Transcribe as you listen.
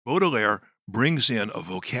Baudelaire brings in a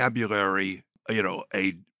vocabulary,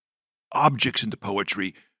 objects into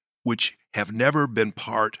poetry which have never been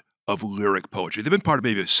part of lyric poetry. They've been part of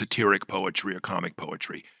maybe satiric poetry or comic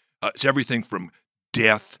poetry. It's everything from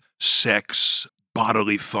death, sex,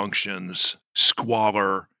 bodily functions,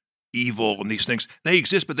 squalor, evil, and these things. They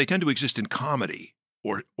exist, but they tend to exist in comedy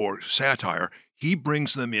or satire. He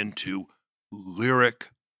brings them into lyric,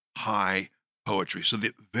 high poetry. So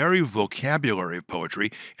the very vocabulary of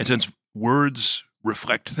poetry, and since words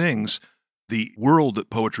reflect things, the world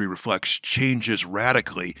that poetry reflects changes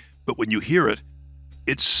radically, but when you hear it,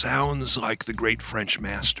 it sounds like the great French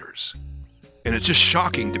masters. And it's just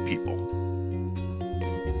shocking to people.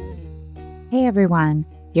 Hey everyone,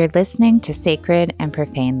 you're listening to Sacred and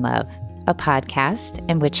Profane Love, a podcast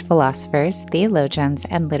in which philosophers, theologians,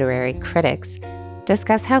 and literary critics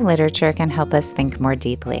discuss how literature can help us think more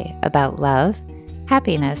deeply about love,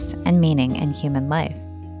 happiness, and meaning in human life.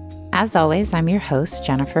 As always, I'm your host,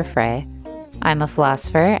 Jennifer Frey. I'm a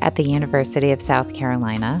philosopher at the University of South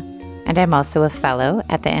Carolina, and I'm also a fellow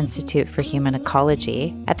at the Institute for Human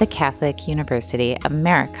Ecology at the Catholic University of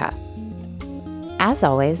America. As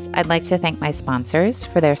always, I'd like to thank my sponsors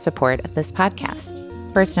for their support of this podcast.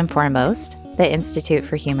 First and foremost, the Institute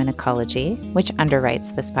for Human Ecology, which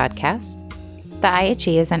underwrites this podcast. The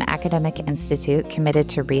IHE is an academic institute committed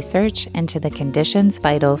to research into the conditions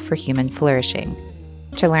vital for human flourishing.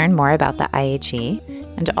 To learn more about the IHE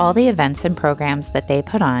and all the events and programs that they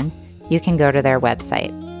put on, you can go to their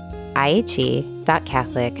website,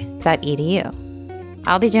 ihe.catholic.edu.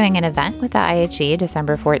 I'll be doing an event with the IHE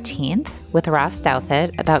December 14th with Ross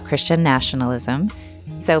Douthat about Christian nationalism,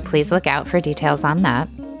 so please look out for details on that.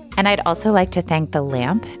 And I'd also like to thank The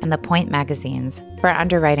Lamp and The Point magazines for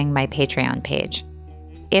underwriting my Patreon page.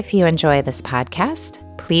 If you enjoy this podcast,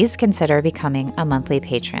 please consider becoming a monthly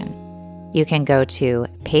patron. You can go to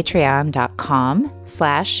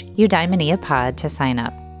patreon.com/eudaimoniapod to sign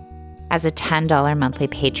up. As a $10 monthly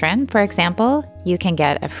patron, for example, you can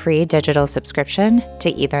get a free digital subscription to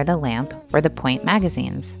either The Lamp or The Point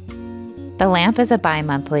magazines. The Lamp is a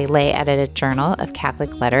bi-monthly lay-edited journal of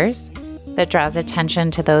Catholic letters that draws attention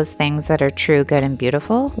to those things that are true, good, and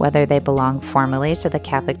beautiful, whether they belong formally to the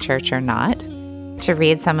Catholic Church or not. To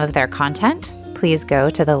read some of their content, please go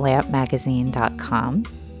to thelampmagazine.com.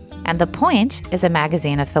 And The Point is a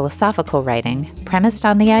magazine of philosophical writing premised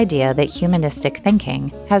on the idea that humanistic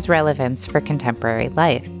thinking has relevance for contemporary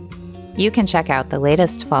life. You can check out the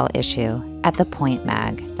latest fall issue at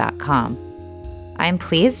thepointmag.com. I'm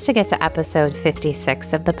pleased to get to episode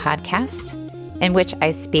 56 of the podcast, in which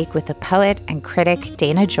I speak with the poet and critic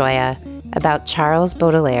Dana Gioia about Charles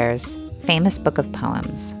Baudelaire's famous book of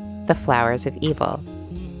poems, The Flowers of Evil.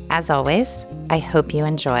 As always, I hope you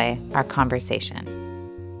enjoy our conversation.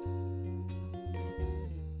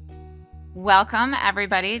 Welcome,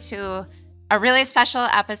 everybody, to a really special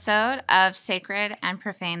episode of Sacred and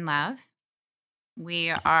Profane Love. We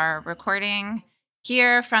are recording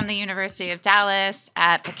here from the University of Dallas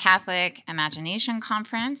at the Catholic Imagination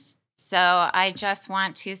Conference. So I just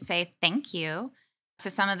want to say thank you to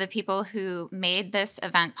some of the people who made this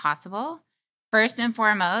event possible. First and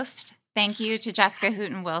foremost, thank you to Jessica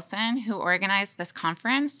Hooten-Wilson, who organized this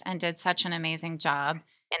conference and did such an amazing job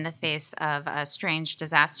in the face of strange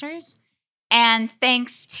disasters. And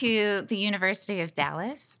thanks to the University of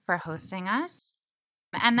Dallas for hosting us.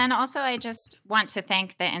 And then also I just want to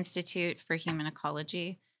thank the Institute for Human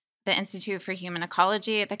Ecology. The Institute for Human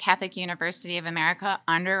Ecology at the Catholic University of America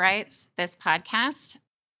underwrites this podcast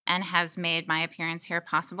and has made my appearance here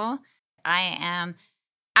possible. I am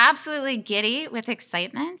absolutely giddy with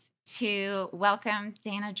excitement to welcome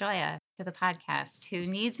Dana Gioia to the podcast, who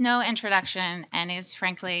needs no introduction and is,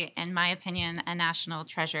 frankly, in my opinion, a national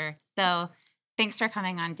treasure. So thanks for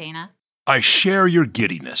coming on, Dana. I share your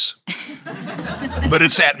giddiness, but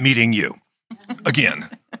it's at meeting you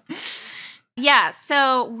again. Yeah,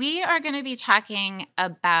 so we are going to be talking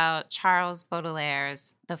about Charles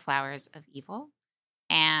Baudelaire's The Flowers of Evil.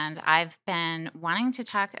 And I've been wanting to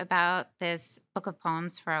talk about this book of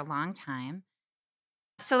poems for a long time.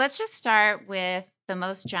 So let's just start with the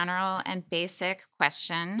most general and basic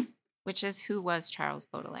question, which is, who was Charles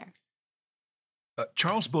Baudelaire?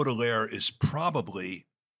 Charles Baudelaire is probably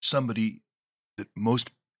somebody that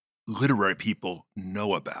most literary people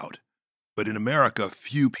know about, but in America,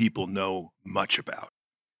 few people know much about.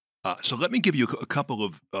 So let me give you a couple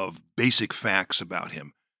of basic facts about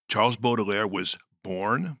him. Charles Baudelaire was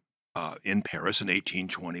born in Paris in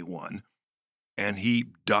 1821, and he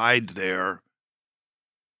died there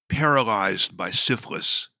paralyzed by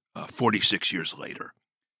syphilis 46 years later.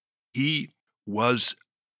 He was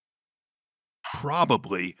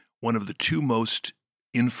probably one of the two most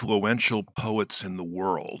influential poets in the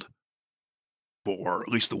world, for at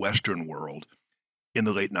least the Western world, in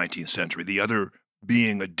the late 19th century. The other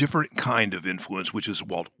being a different kind of influence, which is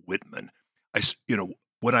Walt Whitman.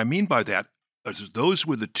 What I mean by that is those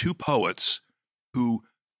were the two poets who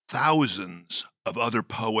thousands of other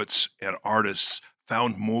poets and artists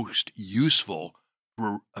found most useful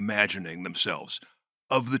for imagining themselves.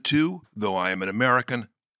 Of the two, though I am an American,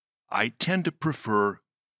 I tend to prefer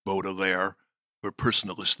Baudelaire for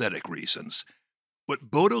personal aesthetic reasons.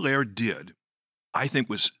 What Baudelaire did, I think,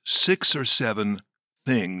 was 6 or 7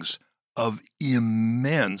 things of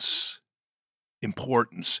immense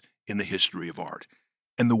importance in the history of art.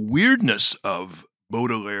 And the weirdness of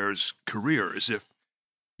Baudelaire's career is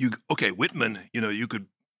Whitman, you could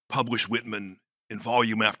publish Whitman in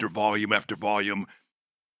volume after volume after volume,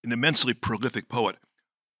 an immensely prolific poet.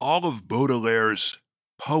 All of Baudelaire's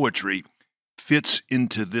poetry fits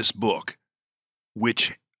into this book,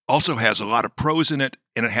 which also has a lot of prose in it,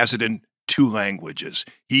 and it has it in 2 languages.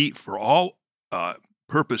 He, for all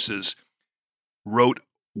purposes, wrote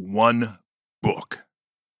one book,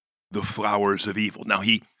 The Flowers of Evil. Now,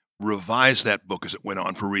 he revised that book as it went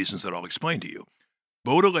on for reasons that I'll explain to you.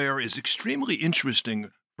 Baudelaire is extremely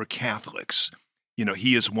interesting for Catholics.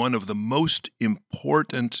 He is one of the most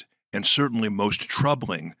important and certainly most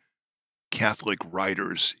troubling Catholic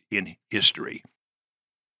writers in history.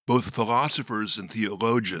 Both philosophers and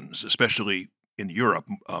theologians, especially in Europe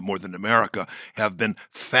more than America, have been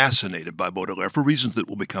fascinated by Baudelaire for reasons that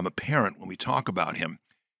will become apparent when we talk about him.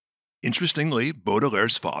 Interestingly,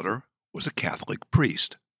 Baudelaire's father was a Catholic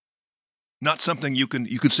priest. Not something you can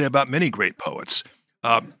say about many great poets.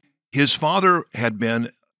 His father had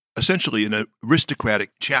been essentially an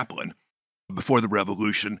aristocratic chaplain before the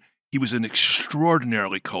Revolution. He was an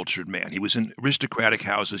extraordinarily cultured man. He was in aristocratic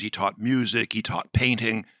houses. He taught music. He taught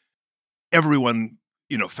painting. Everyone,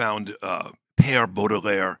 found Père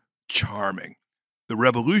Baudelaire charming. The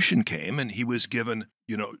Revolution came, and he was given,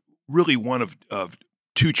 really one of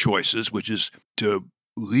 2 choices, which is to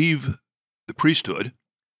leave the priesthood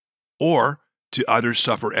or to either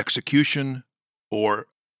suffer execution or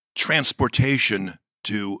transportation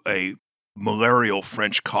to a malarial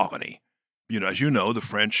French colony. As you know, the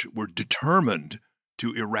French were determined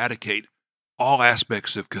to eradicate all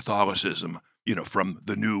aspects of Catholicism, from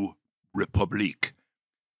the new Republique.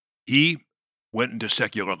 He went into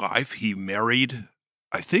secular life. He married,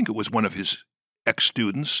 I think it was one of his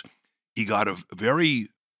ex-students. He got he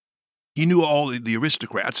knew all the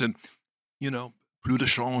aristocrats, and, plus de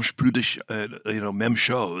change, même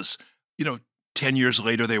chose. 10 years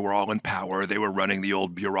later, they were all in power. They were running the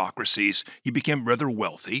old bureaucracies. He became rather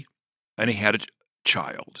wealthy, and he had a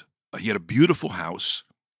child. He had a beautiful house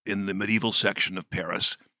in the medieval section of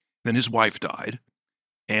Paris. Then his wife died,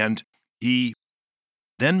 and he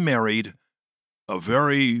then married a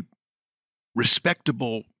very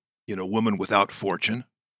respectable, woman without fortune.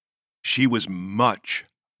 She was much,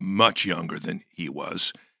 much younger than he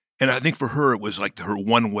was. And I think for her, it was like her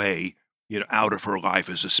one way, out of her life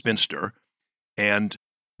as a spinster. And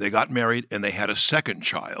they got married, and they had a second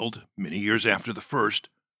child many years after the first,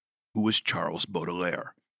 who was Charles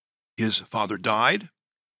Baudelaire. His father died,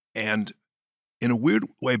 and in a weird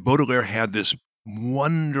way, Baudelaire had this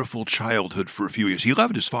wonderful childhood for a few years. He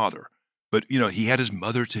loved his father, but, he had his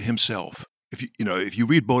mother to himself. If you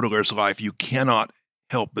read Baudelaire's life, you cannot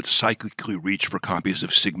help but cyclically reach for copies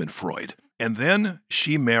of Sigmund Freud. And then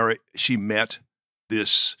she met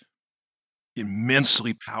this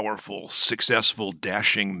immensely powerful, successful,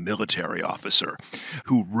 dashing military officer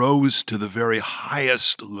who rose to the very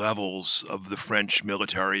highest levels of the French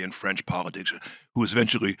military and French politics, who was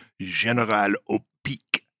eventually Général au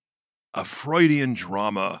Pic. A Freudian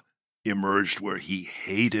drama emerged where he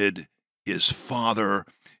hated his father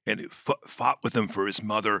and fought with him for his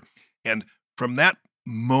mother. And from that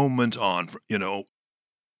moment on,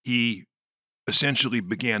 he essentially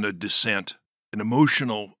began a descent, an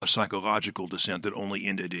emotional, a psychological descent that only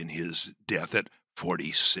ended in his death at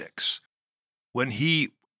 46. When he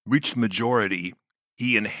reached majority,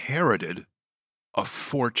 he inherited a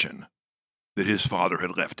fortune that his father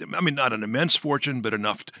had left him. I mean, not an immense fortune, but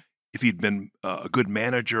enough, if he'd been a good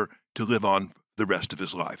manager, to live on the rest of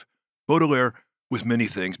his life. Baudelaire was many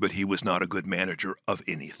things, but he was not a good manager of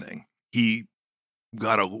anything. He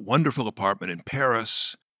got a wonderful apartment in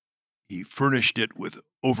Paris. He furnished it with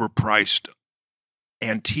overpriced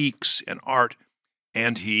antiques and art,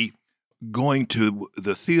 and he, going to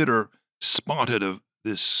the theater, spotted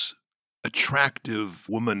this attractive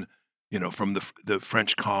woman, from the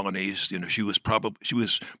French colonies. She was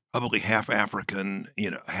probably half African,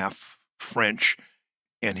 half French,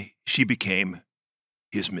 and she became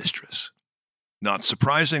his mistress. Not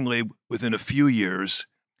surprisingly, within a few years,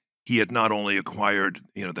 he had not only acquired,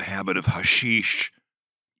 the habit of hashish,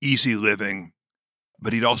 easy living,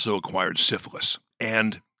 but he'd also acquired syphilis.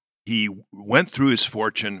 And he went through his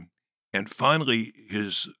fortune, and finally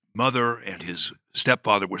his mother and his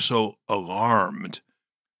stepfather were so alarmed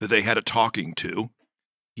that they had a talking to.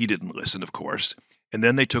 He didn't listen, of course. And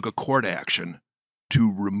then they took a court action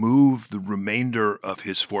to remove the remainder of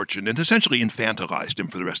his fortune and essentially infantilized him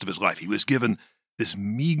for the rest of his life. He was given this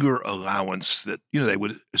meager allowance that, they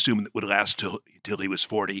would assume that would last till he was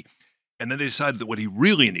 40. And then they decided that what he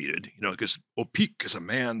really needed, because Opique is a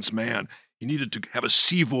man's man, he needed to have a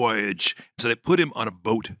sea voyage. So they put him on a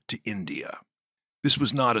boat to India. This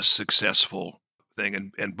was not a successful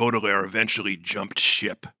thing, and Baudelaire eventually jumped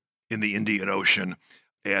ship in the Indian Ocean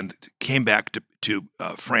and came back to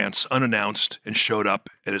France unannounced and showed up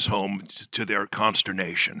at his home to their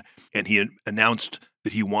consternation. And he announced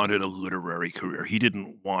that he wanted a literary career. He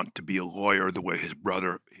didn't want to be a lawyer the way his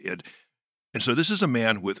brother did. And so this is a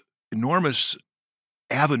man with enormous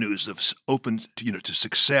avenues of open, to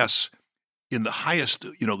success in the highest,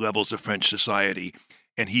 levels of French society.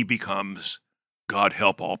 And he becomes, God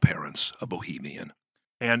help all parents, a bohemian.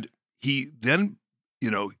 And he then,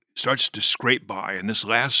 starts to scrape by, and this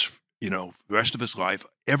lasts, the rest of his life,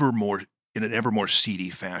 in an ever more seedy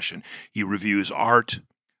fashion. He reviews art.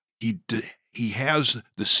 He has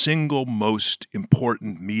the single most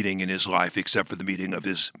important meeting in his life, except for the meeting of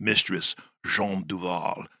his mistress, Jeanne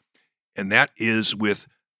Duval. And that is with,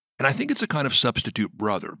 and I think it's a kind of substitute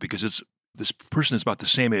brother, because this person is about the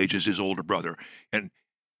same age as his older brother. And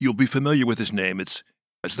you'll be familiar with his name. It's,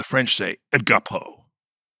 as the French say, Edgar Poe.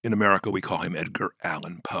 In America, we call him Edgar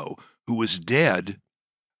Allan Poe, who was dead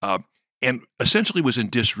and essentially was in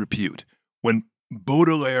disrepute. When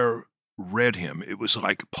Baudelaire read him, it was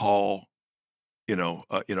like Paul,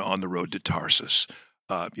 on the road to Tarsus.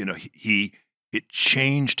 It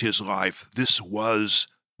changed his life. This was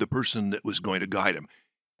the person that was going to guide him.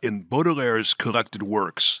 In Baudelaire's collected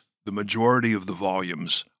works, the majority of the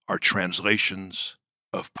volumes are translations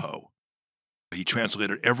of Poe. He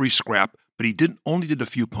translated every scrap, but he only did a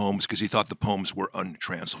few poems because he thought the poems were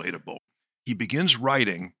untranslatable. He begins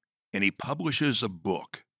writing, and he publishes a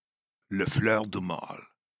book, Les Fleurs du Mal,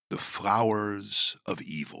 The Flowers of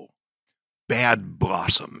Evil. Bad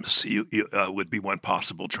Blossoms would be one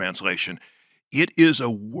possible translation. It is a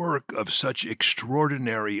work of such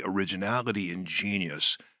extraordinary originality and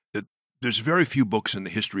genius that there's very few books in the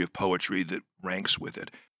history of poetry that ranks with it.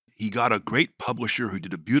 He got a great publisher who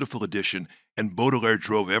did a beautiful edition, and Baudelaire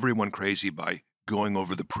drove everyone crazy by going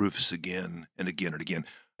over the proofs again and again and again,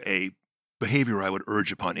 a behavior I would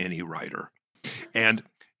urge upon any writer. And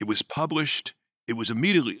it was published. It was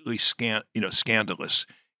immediately scandalous,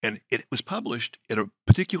 and it was published at a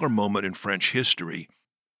particular moment in French history.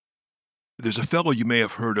 There's a fellow you may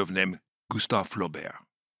have heard of named Gustave Flaubert,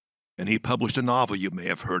 and he published a novel you may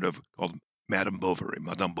have heard of called Madame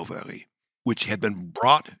Bovary, which had been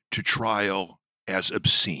brought to trial as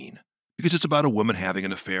obscene because it's about a woman having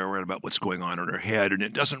an affair and about what's going on in her head, and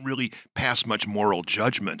it doesn't really pass much moral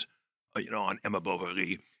judgment, on Emma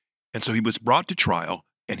Bovary. And so he was brought to trial,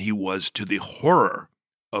 and he was, to the horror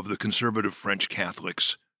of the conservative French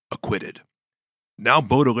Catholics, acquitted. Now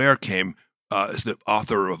Baudelaire came as the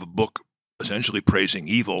author of a book essentially praising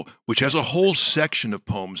evil, which has a whole section of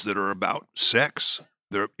poems that are about sex.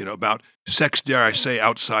 They're, about sex, dare I say,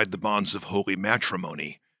 outside the bonds of holy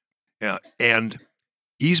matrimony. And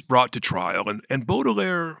he's brought to trial, and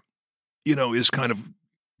Baudelaire, is kind of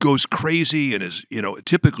goes crazy and is,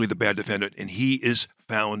 typically the bad defendant, and he is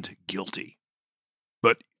found guilty.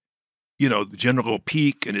 But, General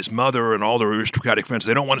Opique and his mother and all their aristocratic friends,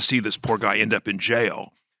 they don't want to see this poor guy end up in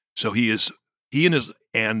jail. So he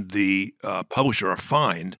and the publisher are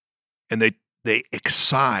fined, and they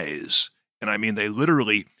excise. And I mean, they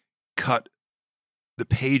literally cut the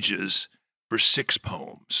pages for 6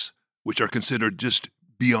 poems, which are considered just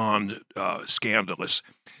beyond scandalous.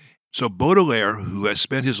 So Baudelaire, who has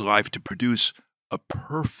spent his life to produce a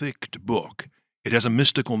perfect book, it has a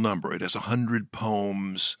mystical number. It has 100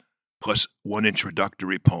 poems plus one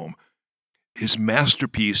introductory poem. His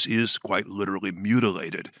masterpiece is quite literally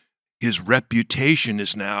mutilated. His reputation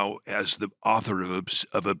is now as the author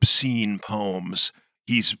of obscene poems.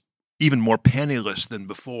 He's even more penniless than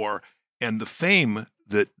before, and the fame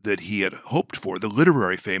that he had hoped for, the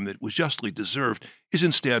literary fame that was justly deserved, is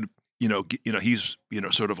instead, he's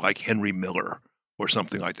sort of like Henry Miller or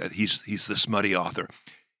something like that. He's the smutty author,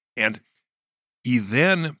 and he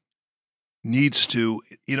then needs to,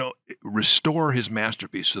 restore his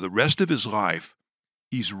masterpiece. So the rest of his life,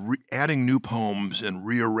 he's adding new poems and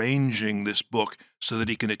rearranging this book so that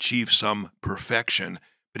he can achieve some perfection,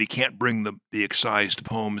 but he can't bring the excised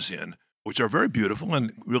poems in, which are very beautiful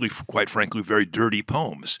and really, quite frankly, very dirty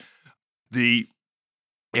poems.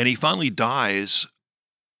 And he finally dies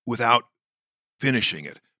without finishing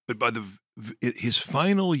it. But by his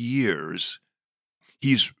final years,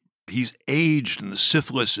 he's aged, and the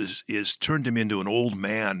syphilis is turned him into an old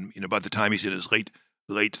man. By the time he's in his late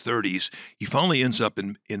 30s, he finally ends up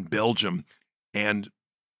in Belgium, and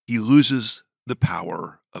he loses the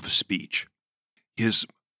power of speech. His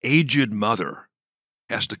aged mother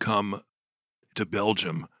has to come to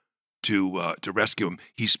Belgium to rescue him.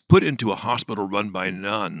 He's put into a hospital run by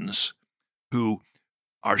nuns who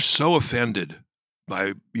are so offended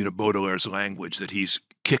by Baudelaire's language that he's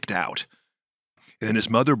kicked out. And then his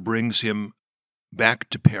mother brings him back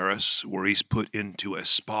to Paris, where he's put into a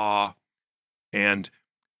spa, and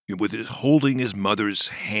holding his mother's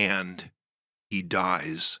hand, he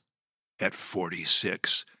dies at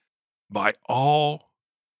 46. By all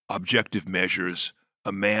objective measures,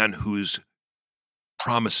 a man whose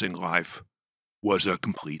promising life was a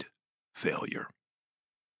complete failure.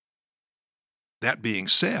 That being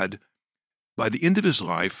said, by the end of his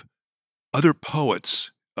life, other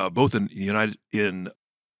poets, both in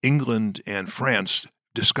England and France,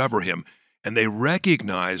 discover him, and they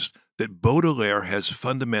recognize that Baudelaire has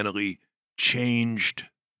fundamentally changed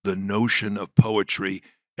the notion of poetry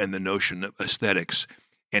and the notion of aesthetics,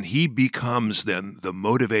 and he becomes then the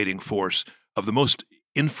motivating force of the most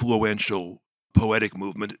influential poetic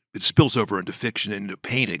movement. It spills over into fiction and into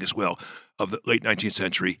painting as well, of the late 19th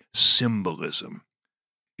century, symbolism.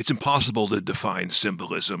 It's impossible to define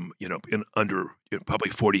symbolism, in under probably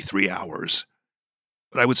 43 hours.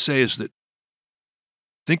 What I would say is that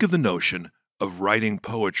think of the notion of writing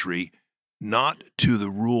poetry not to the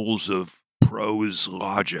rules of prose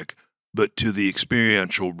logic, but to the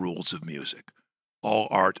experiential rules of music. All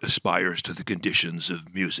art aspires to the conditions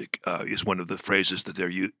of music, is one of the phrases that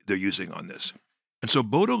they're using on this. And so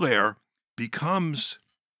Baudelaire becomes,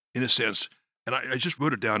 in a sense, and I just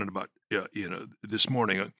wrote it down in about this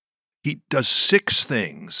morning. He does 6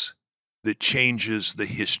 things that changes the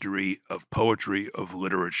history of poetry, of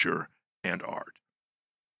literature, and art.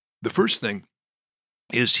 The first thing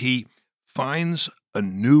is he finds a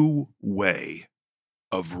new way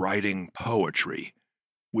of writing poetry,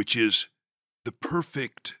 which is the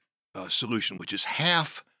perfect solution, which is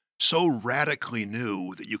half so radically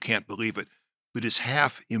new that you can't believe it, but is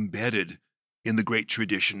half embedded in the great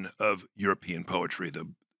tradition of European poetry,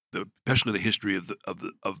 especially the history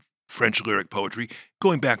of French lyric poetry,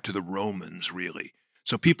 going back to the Romans, really.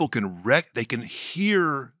 So people can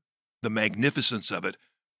hear the magnificence of it,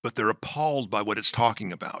 but they're appalled by what it's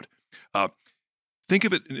talking about. Think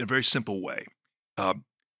of it in a very simple way.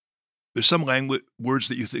 There's some words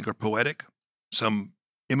that you think are poetic, some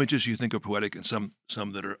images you think are poetic, and some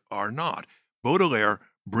that are not. Baudelaire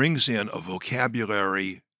brings in a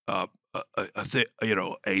vocabulary,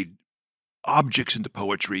 objects into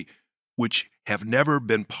poetry which have never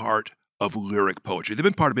been part of lyric poetry. They've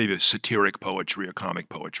been part of maybe satiric poetry or comic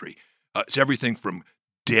poetry. It's everything from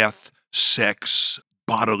death, sex,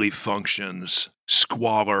 bodily functions,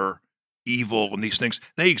 squalor, evil, and these things.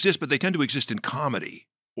 They exist, but they tend to exist in comedy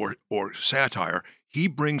or satire. He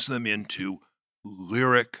brings them into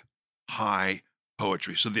lyric, high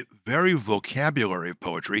poetry. So the very vocabulary of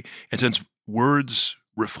poetry, and since words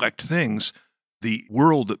reflect things, the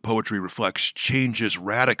world that poetry reflects changes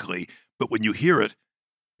radically, but when you hear it,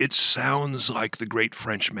 it sounds like the great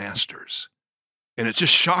French masters. And it's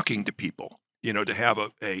just shocking to people, to have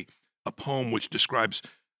a poem which describes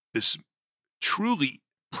this truly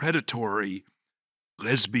predatory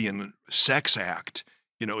lesbian sex act,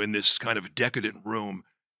 in this kind of decadent room,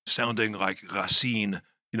 sounding like Racine,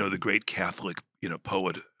 the great Catholic,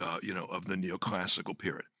 poet, of the neoclassical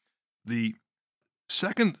period. The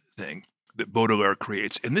second thing that Baudelaire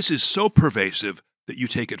creates, and this is so pervasive that you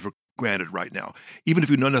take it for granted right now, even if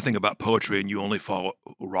you know nothing about poetry and you only follow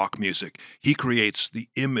rock music, he creates the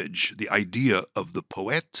image, the idea of the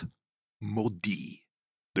poète maudit,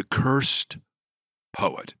 the cursed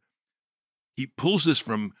poet. He pulls this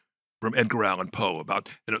from Edgar Allan Poe about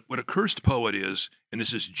what a cursed poet is, and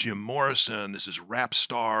this is Jim Morrison, this is rap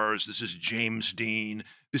stars, this is James Dean,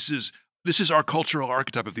 this is our cultural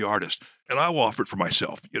archetype of the artist, and I'll offer it for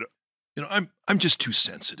myself. I'm just too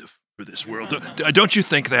sensitive for this world. Don't you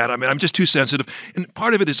think that? I mean, I'm just too sensitive, and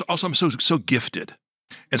part of it is also I'm so gifted,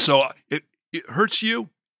 and so it hurts you.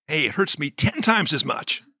 Hey, it hurts me 10 times as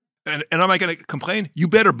much. And am I going to complain? You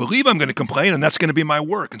better believe I'm going to complain, and that's going to be my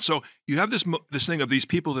work. And so you have this thing of these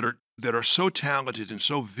people that are so talented and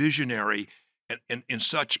so visionary and in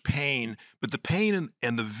such pain, but the pain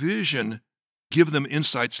and the vision give them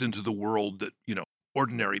insights into the world that,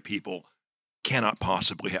 ordinary people cannot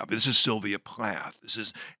possibly have. This is Sylvia Plath. This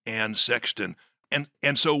is Anne Sexton.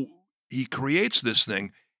 And so he creates this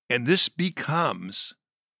thing, and this becomes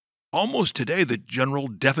almost today the general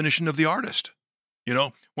definition of the artist.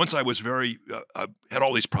 Once I was had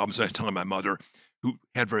all these problems. I was telling my mother, who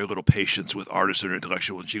had very little patience with artists and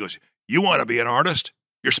intellectuals, and she goes, "You want to be an artist?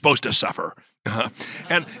 You're supposed to suffer."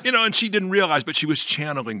 And she didn't realize, but she was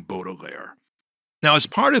channeling Baudelaire. Now, as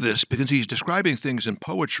part of this, because he's describing things in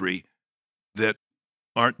poetry that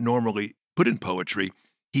aren't normally put in poetry,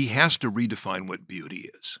 he has to redefine what beauty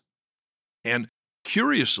is. And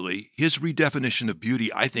curiously, his redefinition of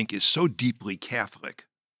beauty, I think, is so deeply Catholic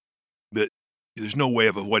that there's no way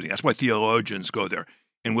of avoiding it. That's why theologians go there.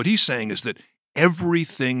 And what he's saying is that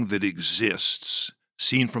everything that exists,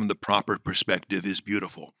 seen from the proper perspective, is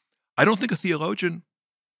beautiful. I don't think a theologian,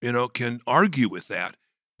 can argue with that,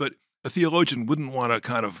 but a theologian wouldn't want to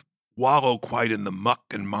kind of wallow quite in the muck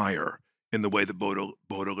and mire in the way that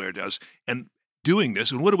Baudelaire does. And doing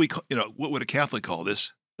this, and what would a Catholic call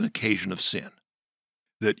this? An occasion of sin.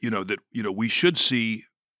 That we should see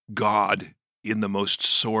God in the most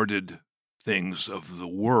sordid things of the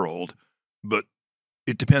world, but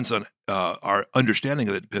it depends on our understanding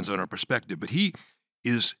of it, depends on our perspective. But he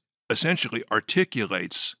essentially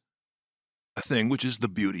articulates a thing which is the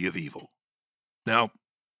beauty of evil. Now,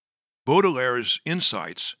 Baudelaire's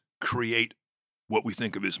insights create what we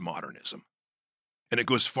think of as modernism. And it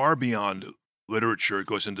goes far beyond literature. It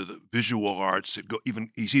goes into the visual arts.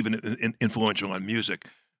 He's even influential on music.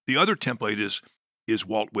 The other template is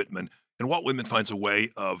Walt Whitman. And Walt Whitman finds a way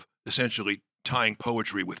of essentially tying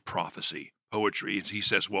poetry with prophecy. Poetry, he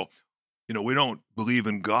says, well, we don't believe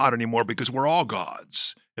in God anymore because we're all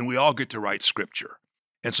gods and we all get to write scripture.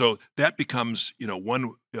 And so that becomes,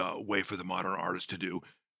 one way for the modern artist to do.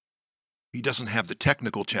 He doesn't have the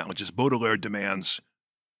technical challenges. Baudelaire demands,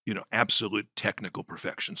 absolute technical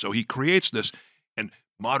perfection. So he creates this, and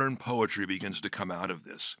modern poetry begins to come out of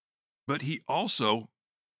this. But he also,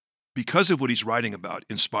 because of what he's writing about,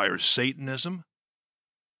 inspires Satanism,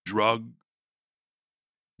 drug,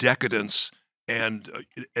 decadence, and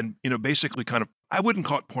basically kind of, I wouldn't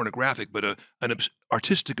call it pornographic, but an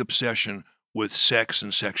artistic obsession with sex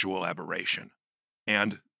and sexual aberration.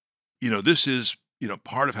 And, this is,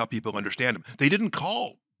 part of how people understand him. They didn't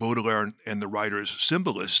call Baudelaire and the writers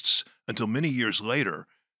symbolists until many years later.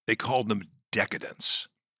 They called them decadents.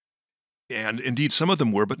 And indeed, some of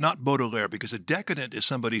them were, but not Baudelaire, because a decadent is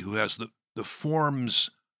somebody who has the forms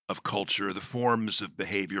of culture, the forms of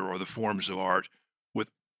behavior, or the forms of art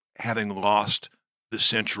with having lost the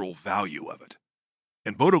central value of it.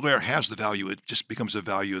 And Baudelaire has the value. It just becomes a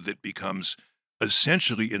value that becomes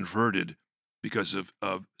essentially inverted because of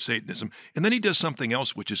Satanism. And then he does something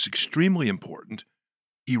else which is extremely important.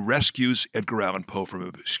 He rescues Edgar Allan Poe from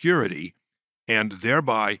obscurity and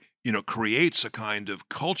thereby, creates a kind of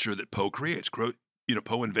culture that Poe creates.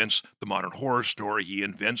 Poe invents the modern horror story. He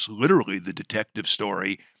invents literally the detective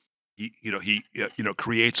story. He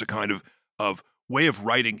creates a kind of way of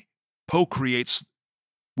writing. Poe creates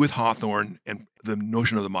with Hawthorne and the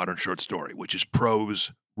notion of the modern short story, which is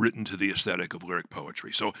prose written to the aesthetic of lyric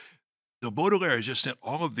poetry. So Baudelaire has just sent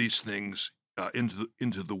all of these things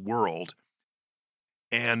into the world,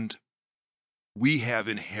 and we have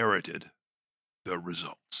inherited the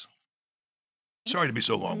results. Sorry to be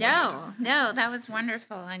so long-winded. No, that was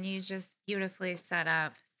wonderful, and you just beautifully set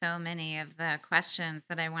up so many of the questions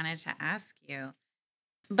that I wanted to ask you.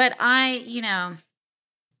 But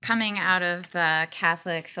coming out of the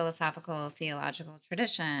Catholic philosophical theological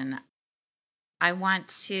tradition, I want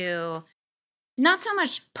to not so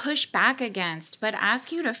much push back against, but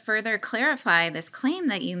ask you to further clarify this claim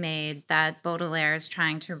that you made that Baudelaire is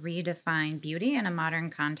trying to redefine beauty in a modern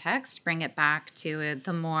context, bring it back to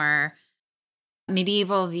the more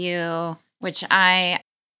medieval view, which I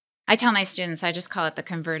tell my students, I just call it the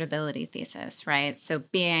convertibility thesis, right? So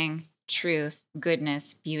being, truth,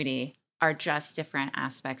 goodness, beauty are just different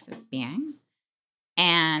aspects of being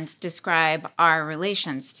and describe our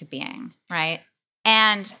relations to being, right?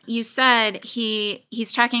 And you said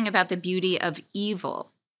he's talking about the beauty of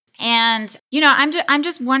evil. And, I'm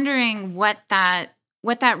just wondering what that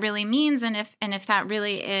really means and if that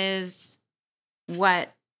really is what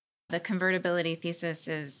the convertibility thesis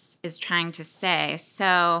is trying to say.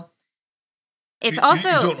 So it's you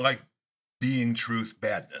don't like being, truth,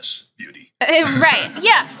 badness, beauty. Right.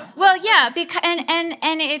 Yeah. Well, yeah, because and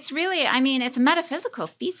it's really, I mean, it's a metaphysical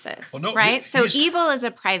thesis, Well, no, right? So evil is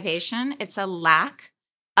a privation. It's a lack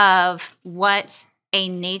of what a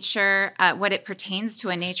nature, what it pertains to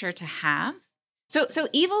a nature to have. So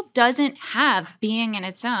evil doesn't have being in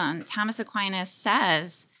its own. Thomas Aquinas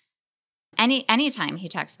says anytime he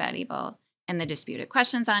talks about evil in the Disputed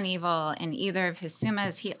Questions on Evil, in either of his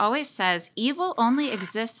Summas, he always says evil only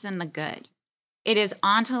exists in the good. It is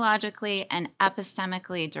ontologically and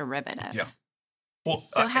epistemically derivative. Yeah. Well,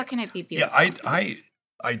 so how can it be beautiful? Yeah,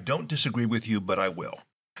 I don't disagree with you, but I will.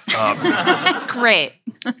 Great.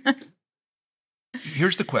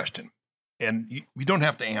 Here's the question, and you don't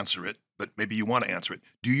have to answer it, but maybe you want to answer it.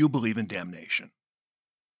 Do you believe in damnation?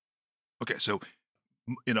 Okay, so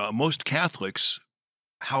most Catholics,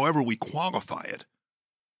 however we qualify it,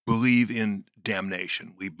 believe in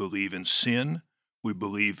damnation. We believe in sin. We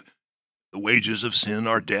believe the wages of sin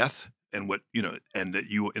are death, and and that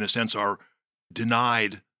you, in a sense, are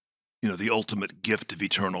denied, the ultimate gift of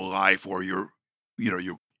eternal life, or your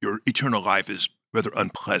eternal life is rather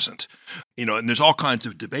unpleasant. And there's all kinds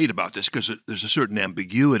of debate about this because there's a certain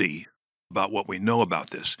ambiguity about what we know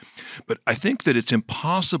about this. But I think that it's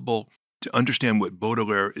impossible to understand what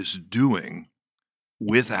Baudelaire is doing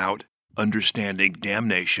without understanding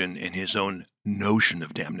damnation and his own notion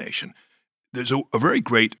of damnation. There's a very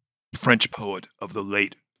great French poet of the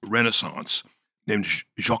late Renaissance named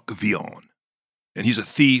Jacques Villon. And he's a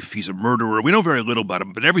thief, he's a murderer. We know very little about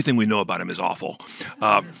him, but everything we know about him is awful.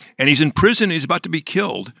 And he's in prison, he's about to be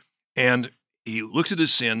killed, and he looks at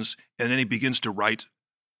his sins, and then he begins to write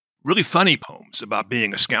really funny poems about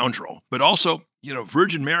being a scoundrel, but also,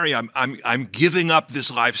 Virgin Mary, I'm giving up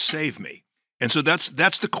this life, save me. And so that's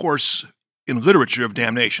the course in literature of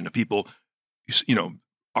damnation. The people,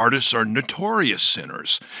 artists are notorious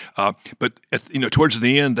sinners, but towards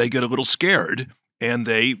the end they get a little scared and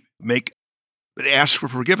they ask for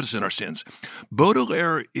forgiveness in our sins.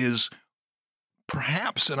 Baudelaire is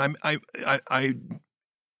perhaps, and I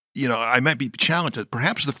might be challenged,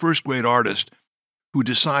 perhaps the first great artist who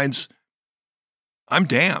decides, I'm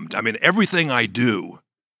damned. I mean, everything I do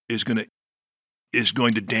is going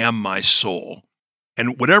to damn my soul.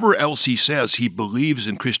 And whatever else he says, he believes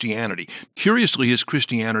in Christianity. Curiously, his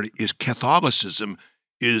Catholicism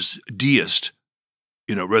is deist,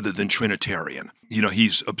 rather than Trinitarian.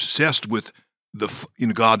 He's obsessed with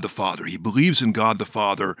God the Father. He believes in God the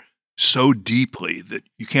Father so deeply that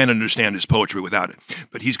you can't understand his poetry without it.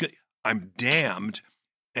 But I'm damned,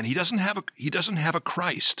 and he doesn't have a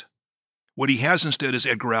Christ. What he has instead is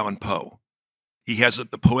Edgar Allan Poe. He has the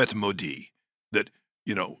Poète maudit, that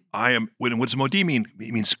I am. What does maudit mean?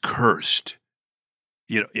 It means cursed.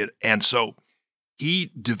 And so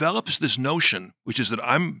he develops this notion, which is that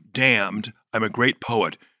I'm damned. I'm a great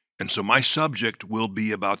poet, and so my subject will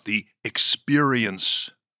be about the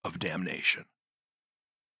experience of damnation.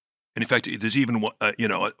 And in fact, there's even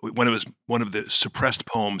one of the suppressed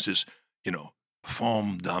poems is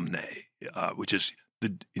Femme damnée, which is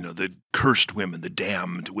the cursed women, the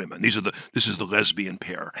damned women. This is the lesbian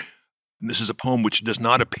pair. And this is a poem which does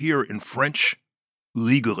not appear in French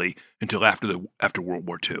legally until after World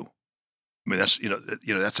War II. I mean,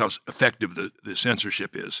 that's how effective the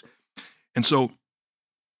censorship is. And so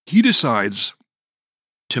he decides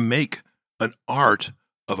to make an art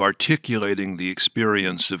of articulating the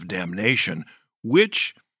experience of damnation,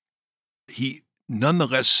 which he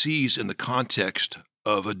nonetheless sees in the context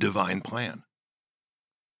of a divine plan.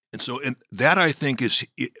 And so that, I think, is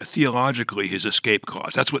theologically his escape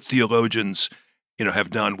clause. That's what theologians, have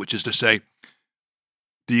done, which is to say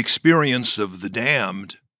the experience of the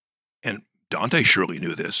damned, and Dante surely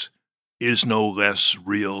knew this, is no less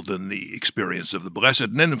real than the experience of the blessed.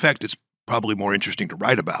 And then, in fact, it's probably more interesting to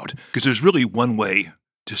write about, because there's really one way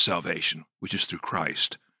to salvation, which is through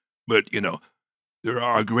Christ. But, there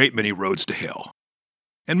are a great many roads to hell.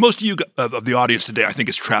 And most of you of the audience today, I think,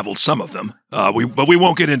 has traveled some of them, but we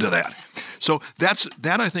won't get into that. So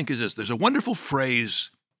that I think is this. There's a wonderful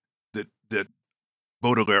phrase that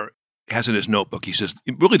Baudelaire has in his notebook. He says,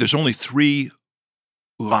 really, there's only 3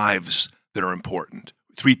 lives that are important,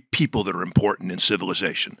 3 people that are important in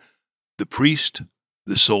civilization: the priest,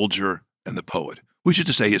 the soldier, and the poet, which is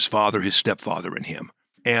to say his father, his stepfather, and him.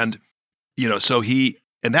 And, so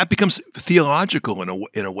and that becomes theological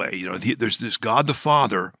in a way. There's this God the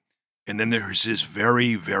Father, and then there's his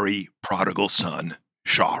very, very prodigal son,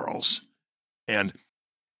 Charles. And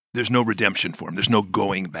there's no redemption for him. There's no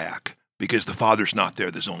going back, because the father's not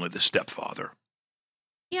there. There's only the stepfather.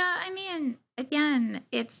 Yeah, I mean, again,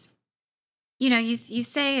 it's, you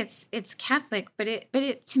say it's Catholic, but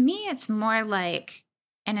it to me it's more like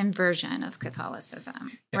an inversion of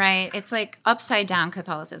Catholicism, right? It's like upside down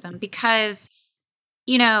Catholicism because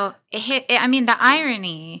the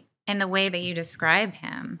irony in the way that you describe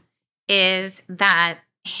him is that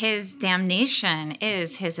his damnation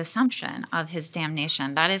is his assumption of his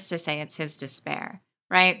damnation. That is to say, it's his despair,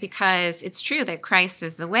 right? Because it's true that Christ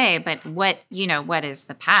is the way, but what is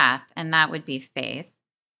the path? And that would be faith,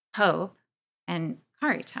 hope, and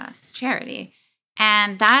caritas, charity.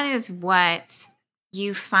 And that is what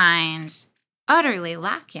you find utterly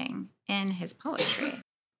lacking in his poetry.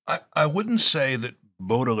 I wouldn't say that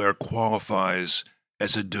Baudelaire qualifies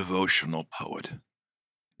as a devotional poet.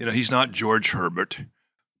 He's not George Herbert,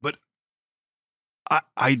 but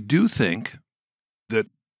I do think that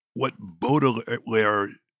what Baudelaire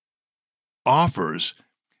offers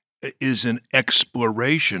is an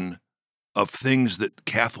exploration of things that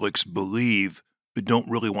Catholics believe but don't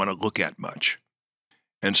really want to look at much.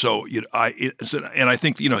 And so, I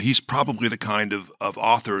think he's probably the kind of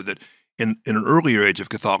author that in an earlier age of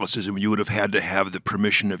Catholicism you would have had to have the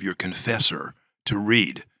permission of your confessor to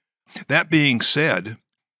read. That being said,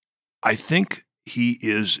 I think he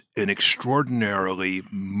is an extraordinarily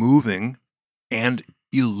moving and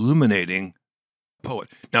illuminating poet.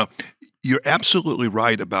 Now, you're absolutely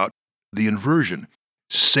right about the inversion.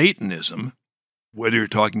 Satanism, whether you're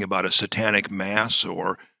talking about a satanic mass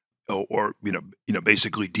or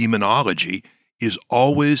basically demonology, is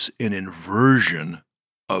always an inversion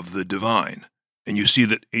of the divine. And you see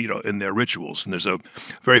that, in their rituals. And there's a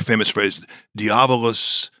very famous phrase,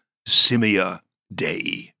 Diabolus simia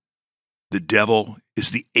Dei. The devil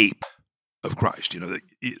is the ape of Christ,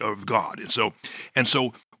 of God. And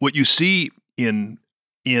so what you see in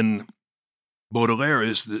Baudelaire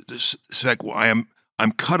is this fact, well,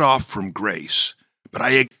 I'm cut off from grace, but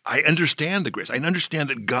I understand the grace. I understand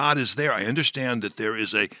that God is there. I understand that there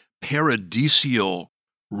is a paradisial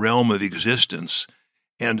realm of existence,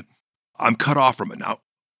 and I'm cut off from it. Now,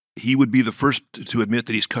 he would be the first to admit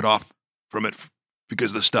that he's cut off from it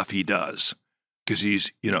because of the stuff he does. Because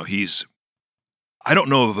he's I don't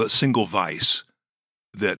know of a single vice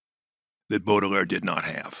that Baudelaire did not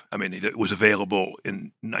have. I mean, it was available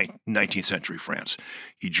in 19th century France.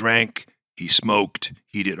 He drank, he smoked,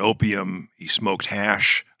 he did opium, he smoked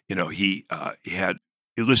hash. He had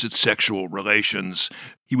illicit sexual relations.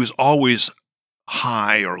 He was always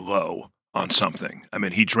high or low on something. I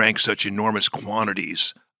mean, he drank such enormous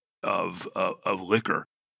quantities of liquor.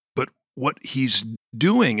 But what he's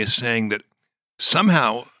doing is saying that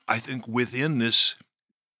somehow, I think within this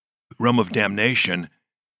realm of damnation,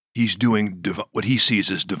 he's doing what he sees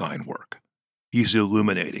as divine work. He's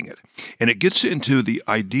illuminating it. And it gets into the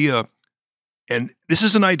idea, and this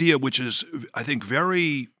is an idea which is, I think,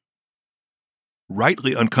 very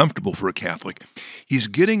rightly uncomfortable for a Catholic. He's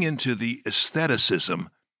getting into the aestheticism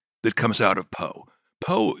that comes out of Poe.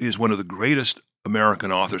 Poe is one of the greatest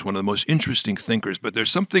American authors, one of the most interesting thinkers, but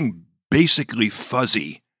there's something basically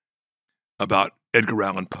fuzzy about Edgar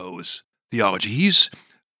Allan Poe's theology. He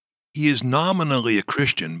is nominally a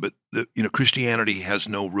Christian, but Christianity has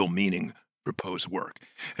no real meaning for Poe's work.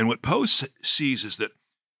 And what Poe sees is that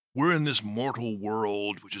we're in this mortal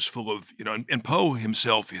world which is full of, and Poe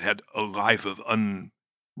himself had a life of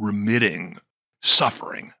unremitting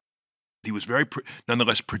suffering. He was very,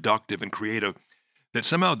 nonetheless, productive and creative. That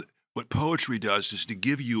somehow what poetry does is to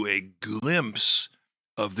give you a glimpse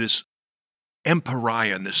of this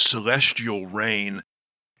empyrean, this celestial reign.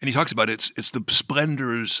 And he talks about it's the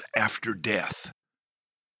splendors after death.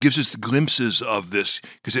 Gives us glimpses of this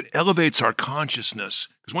because it elevates our consciousness.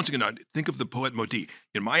 Because once again, think of the poet Modi.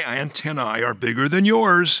 My antennae are bigger than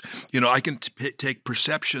yours. I can take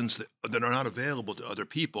perceptions that are not available to other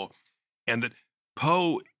people. And that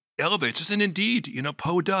Poe elevates us. And indeed,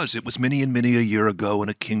 Poe does. It was many and many a year ago in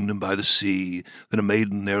a kingdom by the sea that a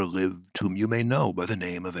maiden there lived whom you may know by the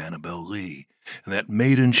name of Annabel Lee. And that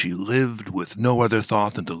maiden, she lived with no other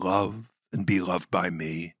thought than to love and be loved by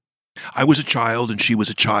me. I was a child and she was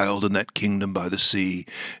a child in that kingdom by the sea,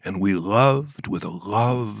 and we loved with a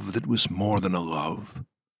love that was more than a love.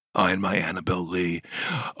 I and my Annabel Lee,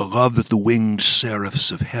 a love that the winged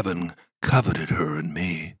seraphs of heaven coveted her and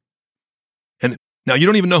me. And now you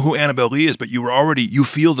don't even know who Annabel Lee is, but you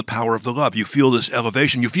feel the power of the love. You feel this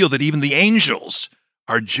elevation. You feel that even the angels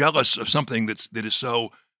are jealous of something that is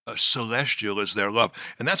so celestial as their love.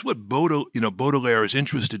 And that's what Baudelaire is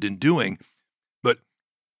interested in doing. But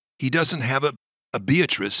he doesn't have a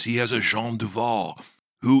Beatrice. He has a Jean Duval,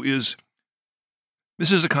 this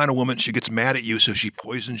is the kind of woman, she gets mad at you, so she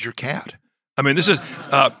poisons your cat. I mean,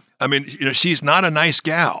 she's not a nice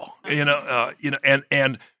gal.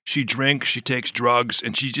 And she drinks, she takes drugs,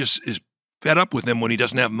 and she just is fed up with him when he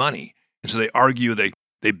doesn't have money. And so they argue, they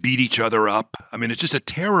beat each other up. I mean, it's just a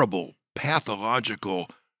terrible, pathological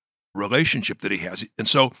relationship that he has. And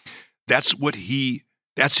so that's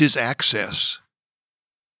his access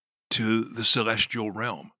to the celestial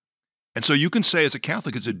realm. And so you can say as a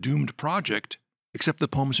Catholic, it's a doomed project, except the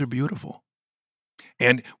poems are beautiful.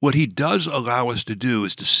 And what he does allow us to do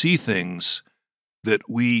is to see things that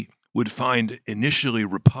we would find initially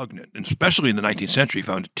repugnant, and especially in the 19th century,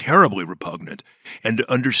 found terribly repugnant, and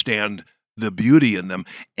to understand the beauty in them,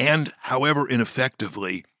 and however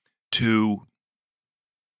ineffectively to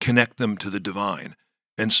connect them to the divine.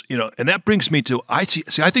 And that brings me to, I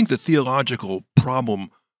think the theological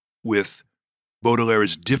problem with Baudelaire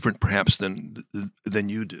is different perhaps than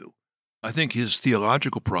you do. I think his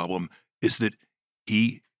theological problem is that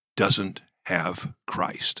he doesn't have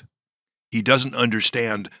Christ. He doesn't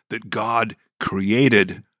understand that God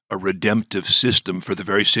created a redemptive system for the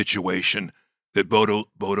very situation that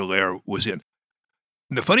Baudelaire was in.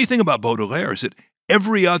 And the funny thing about Baudelaire is that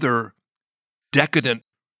every other decadent,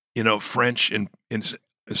 French and in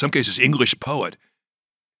some cases English poet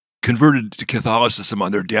converted to Catholicism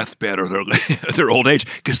on their deathbed or their old age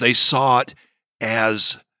because they saw it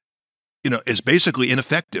as basically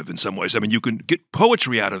ineffective in some ways. I mean, you can get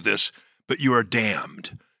poetry out of this, but you are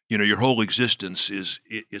damned. Your whole existence is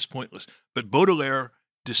pointless. But Baudelaire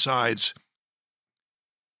decides,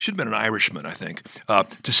 should have been an Irishman, I think,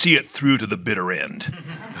 to see it through to the bitter end.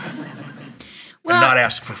 Well, and not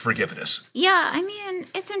ask for forgiveness. Yeah, I mean,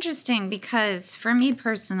 it's interesting because for me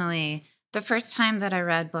personally, the first time that I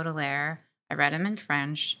read Baudelaire, I read him in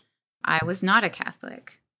French. I was not a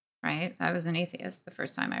Catholic, right? I was an atheist the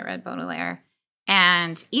first time I read Baudelaire.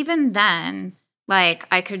 And even then,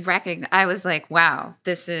 I could recognize, I was like, wow,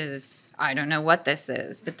 I don't know what this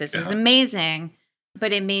is, but this is amazing.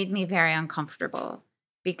 But it made me very uncomfortable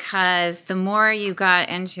because the more you got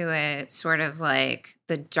into it, sort of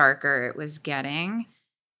the darker it was getting.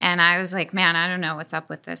 And I was like, man, I don't know what's up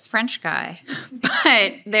with this French guy,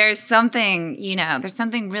 but there's something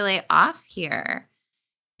really off here.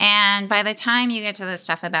 And by the time you get to the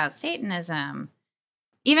stuff about Satanism,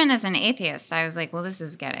 even as an atheist, I was like, well, this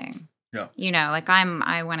is getting,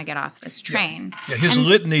 I want to get off this train. Yeah, his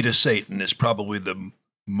Litany to Satan is probably the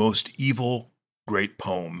most evil, great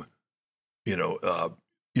poem,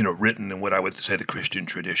 written in what I would say the Christian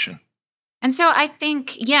tradition. And so I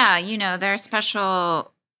think, there are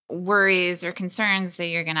special worries or concerns that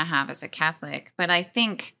you're going to have as a Catholic. But I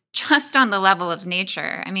think just on the level of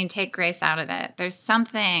nature, I mean, take grace out of it. There's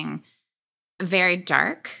something very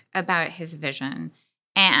dark about his vision.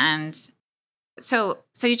 And so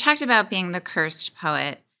you talked about being the cursed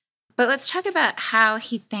poet, but let's talk about how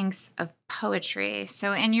he thinks of poetry.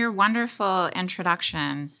 So in your wonderful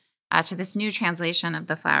introduction to this new translation of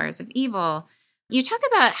The Flowers of Evil, you talk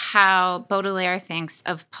about how Baudelaire thinks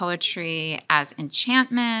of poetry as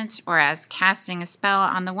enchantment or as casting a spell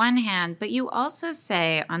on the one hand, but you also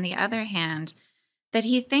say, on the other hand, that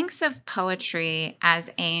he thinks of poetry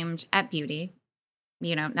as aimed at beauty,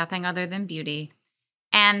 nothing other than beauty,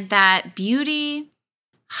 and that beauty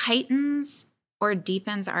heightens or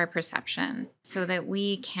deepens our perception so that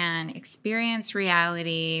we can experience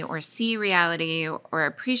reality or see reality or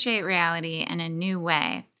appreciate reality in a new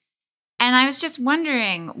way. And I was just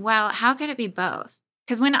wondering, well, how could it be both?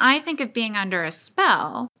 Because when I think of being under a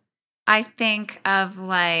spell, I think of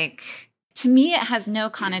to me, it has no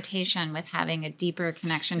connotation with having a deeper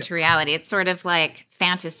connection to reality. It's sort of like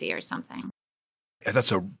fantasy or something. Yeah,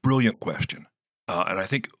 that's a brilliant question. And I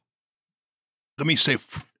think, let me say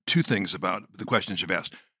two things about the questions you've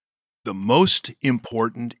asked. The most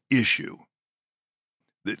important issue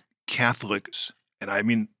that Catholics, and I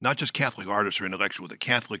mean not just Catholic artists or intellectuals, that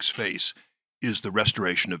Catholics face is the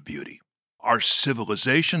restoration of beauty. Our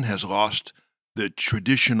civilization has lost the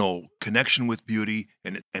traditional connection with beauty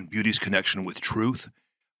and beauty's connection with truth,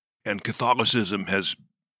 and Catholicism has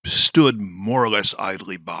stood more or less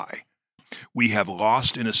idly by. We have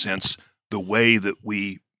lost, in a sense, the way that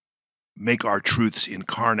we make our truths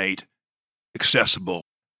incarnate, accessible,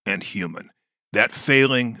 and human. That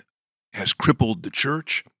failing has crippled the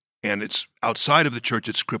church, and it's outside of the church,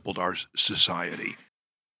 it's crippled our society.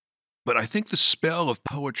 But I think the spell of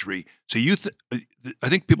poetry, so I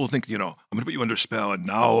think people think, I'm going to put you under spell and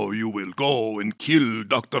now you will go and kill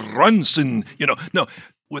Dr. Ronson. No,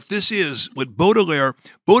 what this is, what Baudelaire,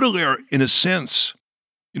 in a sense,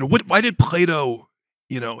 why did Plato,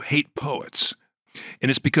 hate poets? And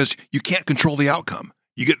it's because you can't control the outcome.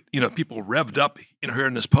 You get, people revved up,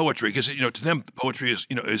 hearing this poetry because, to them, poetry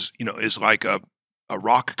is like a a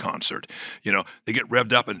rock concert. They get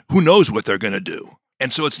revved up and who knows what they're going to do.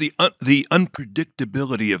 And so it's the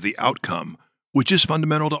unpredictability of the outcome, which is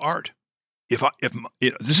fundamental to art.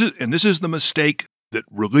 This is the mistake that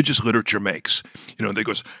religious literature makes. They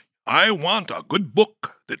goes, I want a good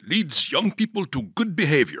book that leads young people to good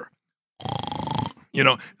behavior.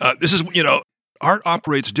 Art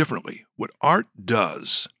operates differently. What art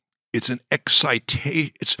does, it's an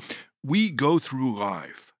excitation. We go through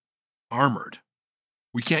life armored.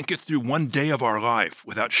 We can't get through one day of our life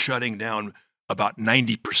without shutting down about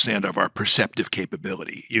 90% of our perceptive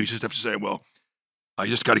capability. You just have to say, well, I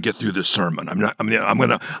just got to get through this sermon. I'm not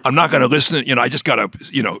going to listen. I just got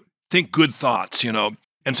to, think good thoughts, And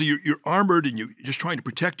so you're armored and you're just trying to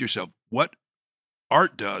protect yourself. What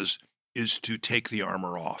art does is to take the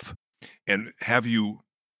armor off and have you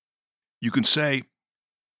can say,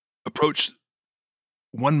 approach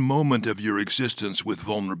one moment of your existence with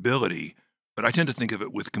vulnerability, but I tend to think of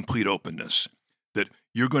it with complete openness, that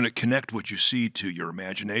you're going to connect what you see to your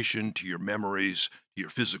imagination, to your memories, to your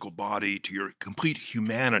physical body, to your complete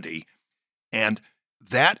humanity. And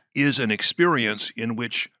that is an experience in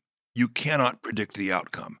which you cannot predict the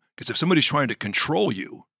outcome. Because if somebody's trying to control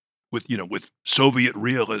you with Soviet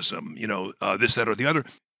realism, this, that, or the other,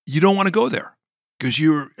 you don't want to go there. Because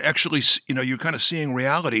you're actually, you're kind of seeing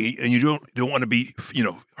reality, and you don't want to be,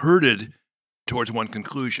 herded towards one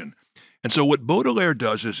conclusion. And so what Baudelaire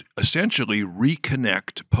does is essentially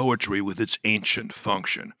reconnect poetry with its ancient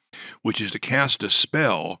function, which is to cast a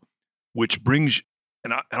spell which brings,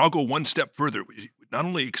 and I'll go one step further, not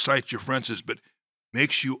only excites your senses, but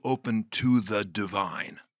makes you open to the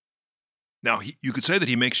divine. Now, you could say that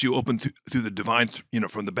he makes you open through the divine,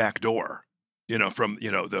 from the back door. From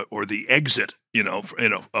the exit,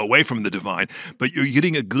 away from the divine, but you're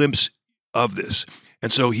getting a glimpse of this.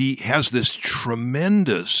 And so he has this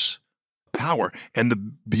tremendous power. And the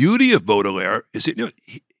beauty of Baudelaire is that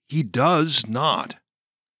he does not,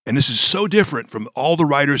 and this is so different from all the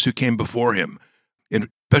writers who came before him, and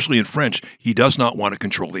especially in French, he does not want to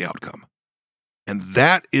control the outcome. And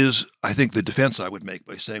that is, I think, the defense I would make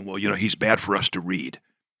by saying, well, he's bad for us to read.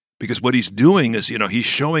 Because what he's doing is, he's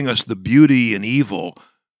showing us the beauty in evil,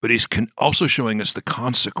 but he's also showing us the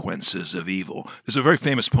consequences of evil. There's a very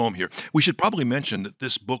famous poem here. We should probably mention that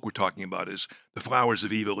this book we're talking about is The Flowers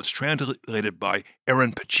of Evil. It's translated by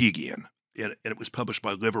Aaron Pachigian, and it was published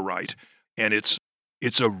by Liverite. And it's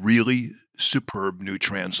a really superb new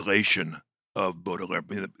translation of Baudelaire.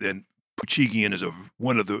 And Pachigian is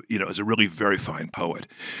is a really very fine poet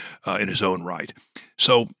in his own right.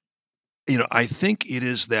 So, I think it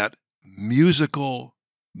is that musical,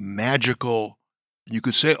 magical, you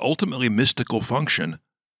could say ultimately mystical function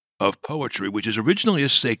of poetry, which is originally a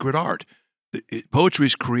sacred art. Poetry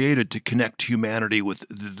is created to connect humanity with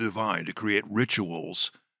the divine, to create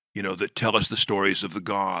rituals, that tell us the stories of the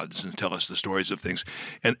gods and tell us the stories of things.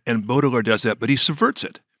 And Baudelaire does that, but he subverts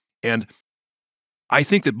it. And I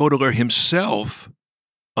think that Baudelaire himself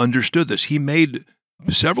understood this. He made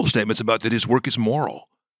several statements about that his work is moral,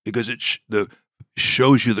 because it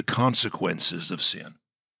shows you the consequences of sin.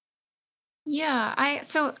 Yeah,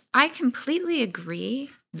 I completely agree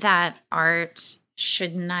that art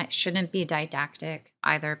shouldn't be didactic,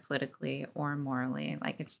 either politically or morally.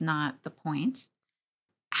 Like, it's not the point.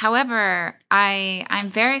 However, I'm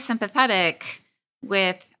very sympathetic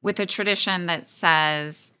with a tradition that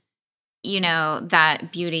says, that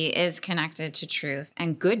beauty is connected to truth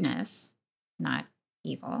and goodness, not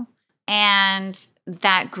evil. And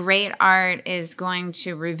that great art is going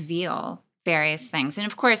to reveal various things. And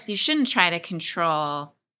of course, you shouldn't try to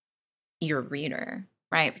control your reader,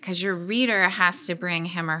 right? Because your reader has to bring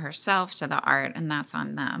him or herself to the art, and that's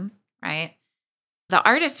on them, right? The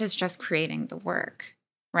artist is just creating the work,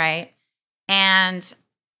 right? And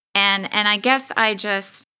I guess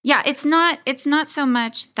it's not so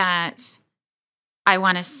much that I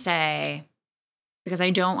want to say, because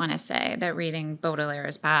I don't want to say that reading Baudelaire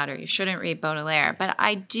is bad or you shouldn't read Baudelaire, but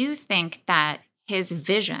I do think that his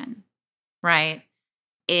vision, right,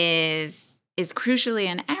 is crucially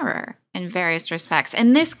an error in various respects.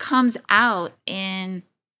 And this comes out in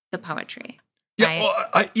the poetry. Yeah,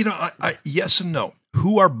 right? well, yes and no.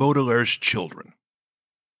 Who are Baudelaire's children?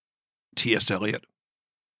 T.S. Eliot,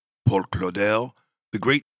 Paul Claudel, the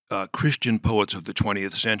great Christian poets of the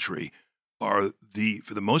 20th century are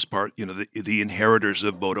for the most part, the inheritors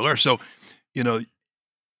of Baudelaire. So,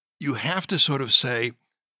 you have to sort of say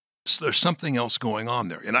there's something else going on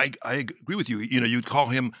there. And I agree with you. You'd call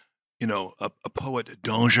him, a poet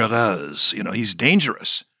dangereux. He's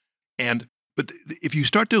dangerous. But if you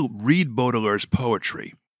start to read Baudelaire's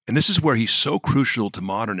poetry, and this is where he's so crucial to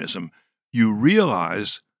modernism, you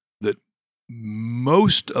realize that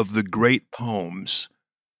most of the great poems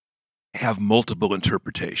have multiple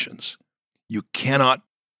interpretations. You cannot,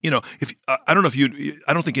 if I don't know if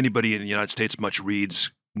I don't think anybody in the United States much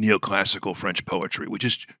reads neoclassical French poetry, which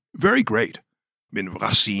is very great. I mean,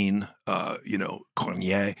 Racine,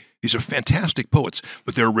 Corneille, these are fantastic poets,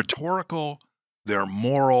 but they're rhetorical, they're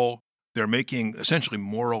moral, they're making essentially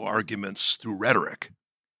moral arguments through rhetoric.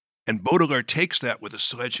 And Baudelaire takes that with a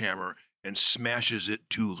sledgehammer and smashes it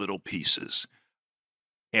to little pieces.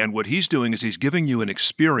 And what he's doing is he's giving you an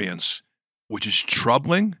experience which is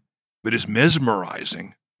troubling, but is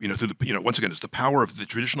mesmerizing. Through once again, it's the power of the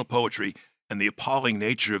traditional poetry and the appalling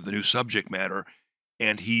nature of the new subject matter.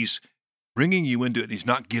 And he's bringing you into it, and he's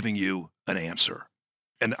not giving you an answer.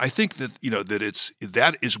 And I think that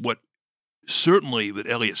that is what certainly that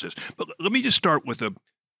Eliot says. But let me just start with a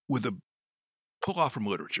pull off from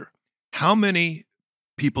literature. How many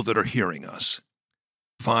people that are hearing us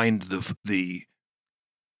find the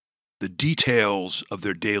details of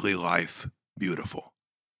their daily life beautiful?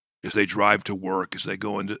 As they drive to work, as they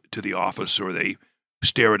go into the office, or they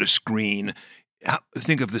stare at a screen,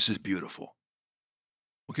 think of this as beautiful.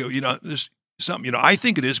 Okay, there's something, I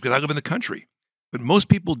think it is because I live in the country, but most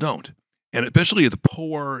people don't. And especially the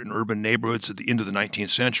poor in urban neighborhoods at the end of the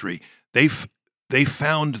 19th century, they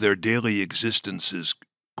found their daily existences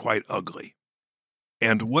quite ugly.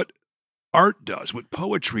 And what art does, what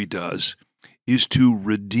poetry does, is to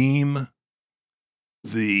redeem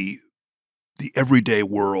the everyday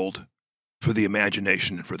world for the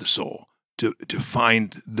imagination and for the soul, to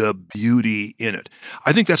find the beauty in it.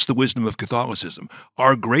 I think that's the wisdom of Catholicism.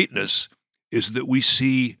 Our greatness is that we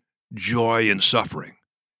see joy in suffering,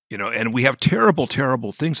 and we have terrible,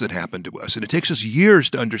 terrible things that happen to us, and it takes us years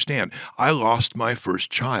to understand. I lost my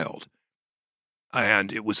first child,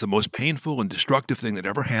 and it was the most painful and destructive thing that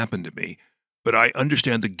ever happened to me, but I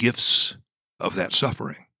understand the gifts of that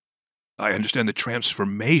suffering. I understand the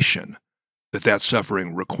transformation that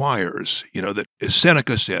suffering requires. That, as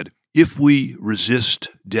Seneca said, if we resist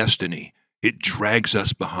destiny, it drags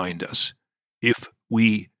us behind us. If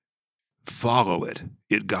we follow it,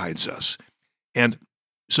 it guides us. And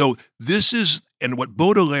so and what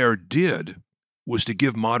Baudelaire did was to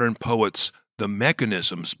give modern poets the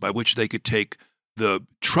mechanisms by which they could take the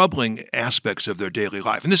troubling aspects of their daily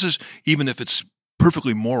life. And this is, even if it's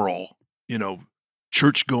perfectly moral,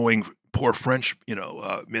 church-going poor French,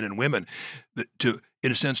 men and women,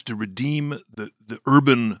 in a sense, to redeem the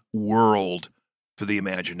urban world for the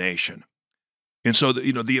imagination. And so,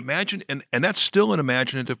 and that's still an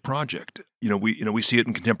imaginative project. We see it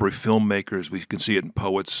in contemporary filmmakers, we can see it in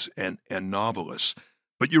poets and novelists.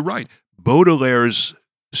 But you're right, Baudelaire's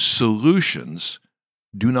solutions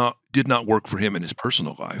did not work for him in his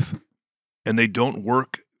personal life, and they don't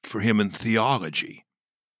work for him in theology.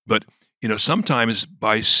 But sometimes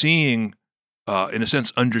by seeing, in a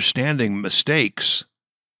sense, understanding mistakes,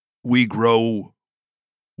 we grow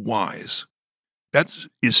wise. That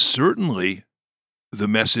is certainly the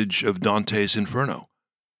message of Dante's Inferno,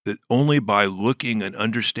 that only by looking and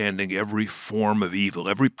understanding every form of evil,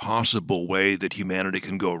 every possible way that humanity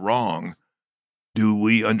can go wrong, do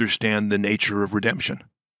we understand the nature of redemption.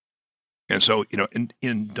 And so,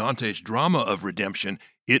 in Dante's drama of redemption,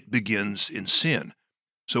 it begins in sin.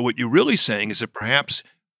 So what you're really saying is that perhaps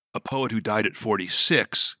a poet who died at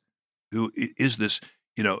 46, who is this,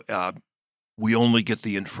 we only get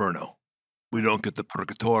the Inferno. We don't get the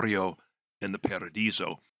Purgatorio and the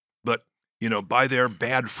Paradiso. But, by their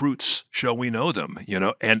bad fruits shall we know them,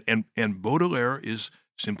 and Baudelaire is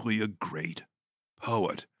simply a great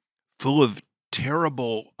poet, full of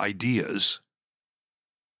terrible ideas,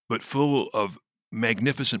 but full of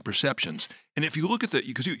magnificent perceptions. And if you look at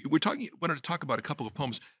because wanted to talk about a couple of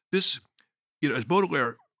poems, this, as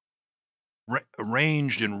Baudelaire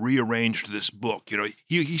arranged and rearranged this book,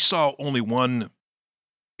 he saw only one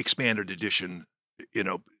expanded edition,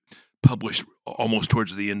 published almost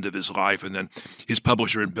towards the end of his life, and then his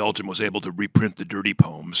publisher in Belgium was able to reprint the dirty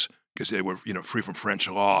poems because they were, free from French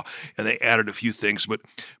law, and they added a few things. But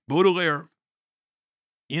Baudelaire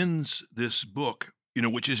ends this book,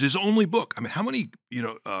 which is his only book. I mean, how many,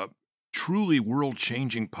 truly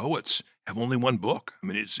world-changing poets have only one book? I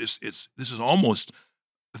mean, this is almost,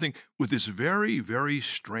 I think, with this very, very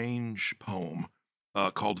strange poem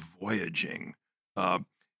called Voyaging,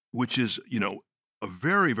 which is, a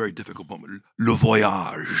very, very difficult poem, Le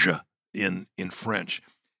Voyage in French.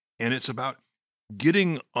 And it's about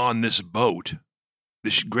getting on this boat,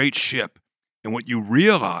 this great ship, and what you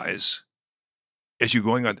realize as you're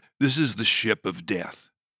going on, this is the ship of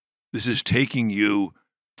death. This is taking you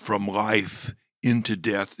from life into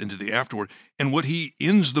death, into the afterward. And what he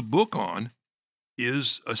ends the book on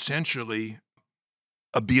is essentially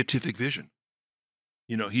a beatific vision.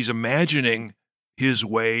 He's imagining his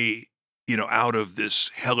way, out of this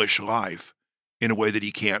hellish life in a way that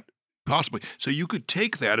he can't possibly. So you could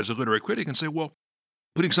take that as a literary critic and say, well,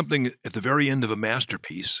 putting something at the very end of a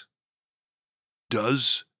masterpiece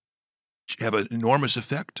does have an enormous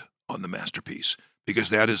effect on the masterpiece, because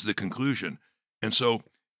that is the conclusion. And so,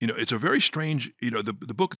 it's a very strange,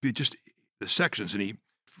 the book, just the sections, and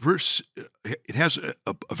it has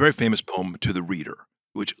a very famous poem, To the Reader,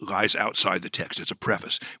 which lies outside the text. It's a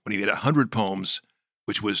preface. When he had 100 poems,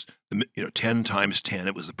 which was 10 times 10,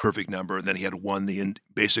 it was the perfect number. And then he had one,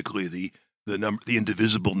 basically the number, the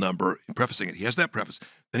indivisible number, prefacing it. He has that preface.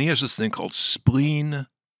 Then he has this thing called spleen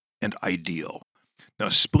and ideal. Now,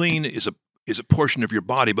 spleen is a portion of your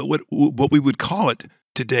body, but what we would call it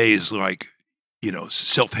today is like,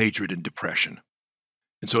 self-hatred and depression.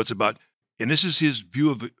 And so it's about, and this is his view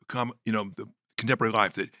of the contemporary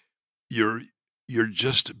life, that you're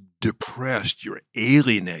just depressed, you're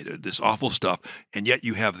alienated, this awful stuff, and yet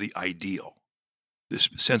you have the ideal, this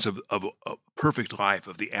sense of a perfect life,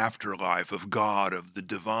 of the afterlife, of God, of the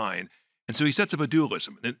divine. And so he sets up a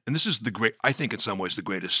dualism. And this is I think in some ways, the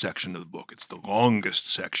greatest section of the book. It's the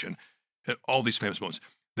longest section, and all these famous moments.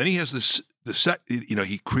 Then he has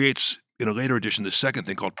he creates, in a later edition, the second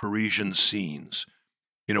thing called Parisian Scenes,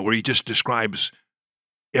 where he just describes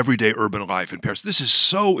everyday urban life in Paris. This is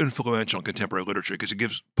so influential in contemporary literature because it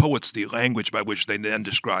gives poets the language by which they then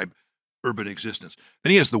describe urban existence.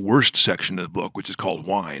 Then he has the worst section of the book, which is called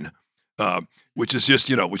Wine, which is just,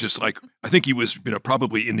 which is like, I think he was,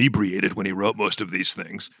 probably inebriated when he wrote most of these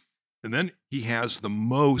things. And then he has the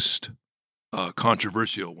most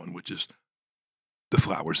controversial one, which is The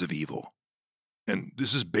Flowers of Evil. And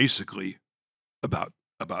this is basically about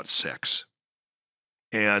sex.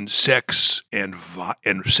 And sex and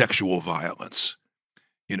sexual violence,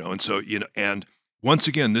 and so, and once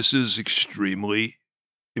again, this is extremely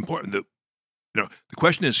important. The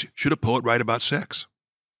question is, should a poet write about sex?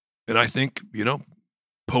 And I think,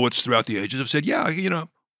 poets throughout the ages have said, yeah,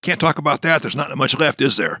 can't talk about that. There's not much left,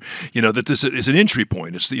 is there? That this is an entry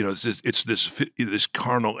point. It's, it's this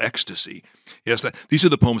carnal ecstasy. Yes, these are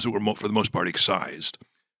the poems that were, for the most part, excised.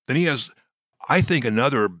 Then he has, I think,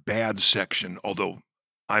 another bad section, although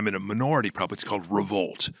I'm in a minority, probably. It's called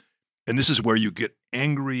Revolt. And this is where you get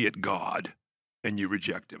angry at God and you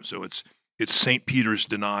reject him. So it's St. Peter's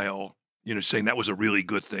denial, saying that was a really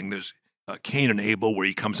good thing. There's Cain and Abel, where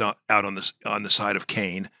he comes out on the side of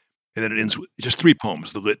Cain. And then it ends with just 3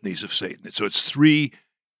 poems, the Litanies of Satan. So it's 3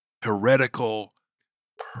 heretical,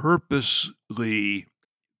 purposely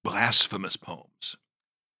blasphemous poems.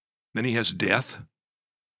 Then he has Death,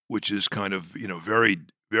 which is kind of, very,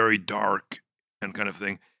 very dark and kind of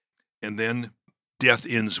thing. And then Death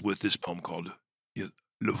ends with this poem called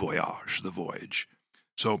Le Voyage, The Voyage.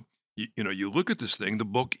 So, you look at this thing, the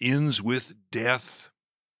book ends with death,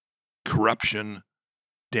 corruption,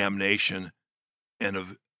 damnation,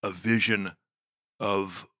 and a vision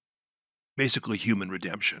of basically human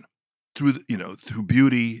redemption through, through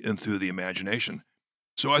beauty and through the imagination.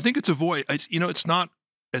 So I think it's a voyage. It's not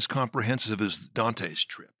as comprehensive as Dante's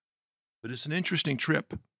trip, but it's an interesting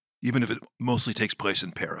trip, even if it mostly takes place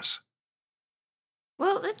in Paris.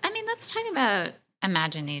 Well, let's talk about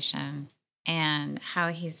imagination and how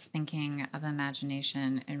he's thinking of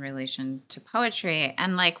imagination in relation to poetry,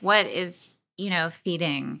 and what is,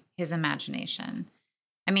 feeding his imagination.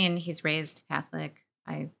 He's raised Catholic,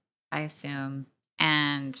 I assume,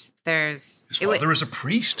 and there's... His father is a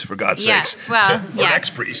priest, for God's yes, sakes. Well, or yes.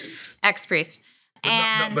 ex-priest. Ex-priest.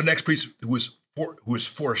 But an ex-priest who was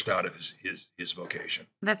forced out of his vocation.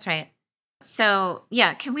 That's right. So,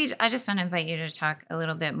 yeah, I just want to invite you to talk a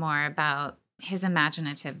little bit more about his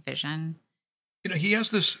imaginative vision. He has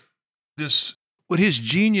this, what his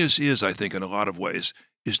genius is, I think, in a lot of ways,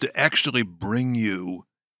 is to actually bring you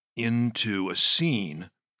into a scene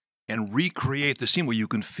and recreate the scene where you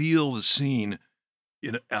can feel the scene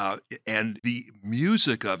and the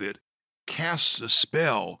music of it casts a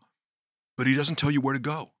spell, but he doesn't tell you where to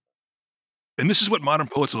go. And this is what modern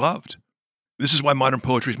poets loved. This is why modern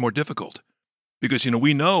poetry is more difficult. Because,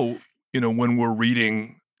 we know, when we're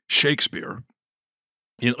reading Shakespeare,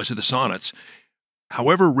 let's say the sonnets,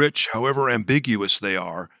 however rich, however ambiguous they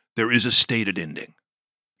are, there is a stated ending,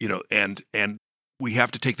 and we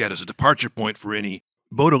have to take that as a departure point for any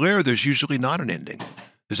Baudelaire. There's usually not an ending.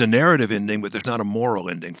 There's a narrative ending, but there's not a moral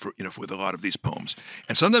ending for, with a lot of these poems.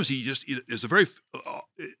 And sometimes he just is a very,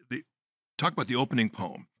 talk about the opening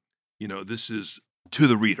poem. This is To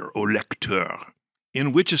the Reader, au lecteur,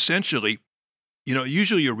 in which essentially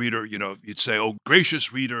Usually a reader, you'd say, "Oh,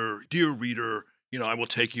 gracious reader, dear reader, I will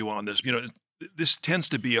take you on this." This tends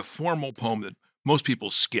to be a formal poem that most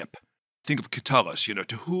people skip. Think of Catullus,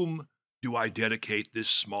 "To whom do I dedicate this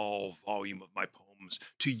small volume of my poems?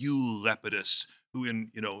 To you, Lepidus, who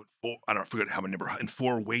I don't forget how many number, in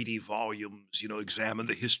 4 weighty volumes, examine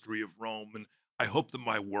the history of Rome, and I hope that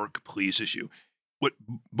my work pleases you." What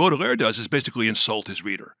Baudelaire does is basically insult his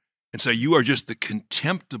reader and say, "You are just the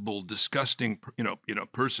contemptible, disgusting,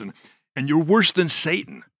 person, and you're worse than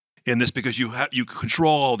Satan in this because you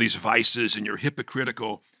control all these vices and you're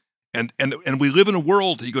hypocritical." And we live in a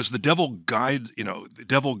world, he goes, the devil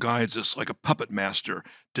guides us like a puppet master.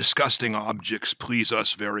 Disgusting objects please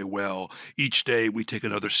us very well. Each day we take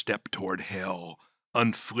another step toward hell,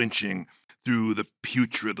 unflinching through the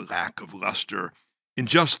putrid lack of luster, in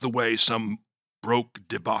just the way some broke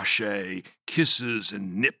debauchee kisses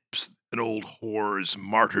and nips an old whore's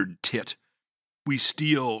martyred tit. We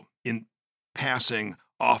steal in passing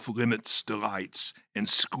off-limits delights and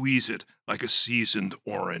squeeze it like a seasoned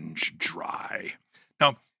orange dry.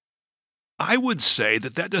 Now, I would say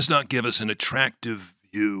that does not give us an attractive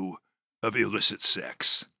view of illicit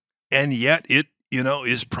sex. And yet it,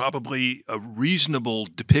 is probably a reasonable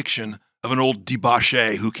depiction of an old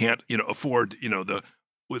debauchee who can't, afford,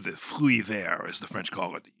 with the fruits verts, as the French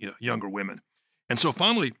call it, younger women. And so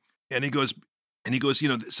finally, and he goes,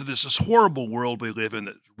 so there's this horrible world we live in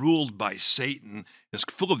that's ruled by Satan. It's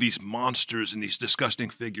full of these monsters and these disgusting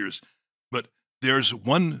figures. But there's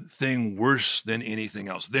one thing worse than anything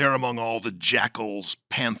else. There among all the jackals,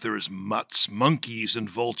 panthers, mutts, monkeys and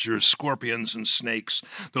vultures, scorpions and snakes,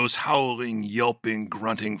 those howling, yelping,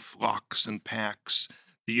 grunting flocks and packs,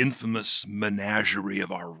 the infamous menagerie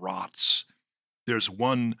of our rots. There's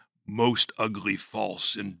one most ugly,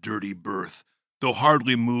 false, and dirty birth. Though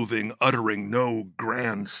hardly moving, uttering no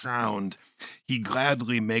grand sound, he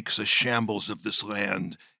gladly makes a shambles of this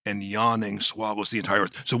land, and yawning swallows the entire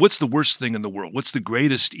earth. So what's the worst thing in the world? What's the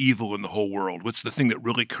greatest evil in the whole world? What's the thing that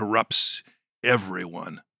really corrupts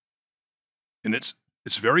everyone? And it's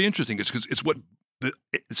very interesting. It's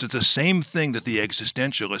the same thing that the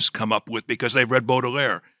existentialists come up with because they've read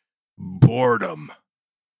Baudelaire. Boredom.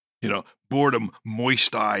 Boredom,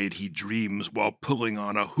 moist-eyed, he dreams while pulling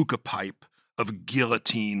on a hookah pipe of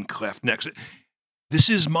guillotine cleft necks. This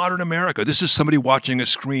is modern America. This is somebody watching a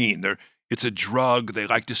screen. It's a drug. They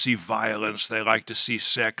like to see violence. They like to see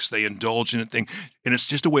sex. They indulge in it and it's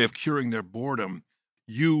just a way of curing their boredom.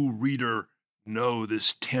 You, reader, know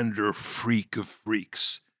this tender freak of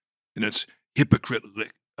freaks. And it's hypocrite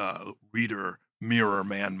reader, mirror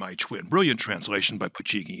man, my twin. Brilliant translation by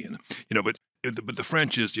Puccini. But the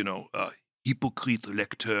French is, hypocrite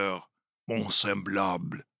lecteur, mon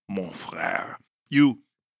semblable, mon frère. You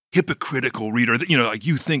hypocritical reader, like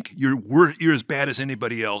you think you're as bad as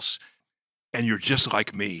anybody else, and you're just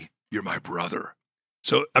like me. You're my brother.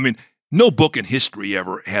 So, no book in history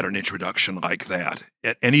ever had an introduction like that.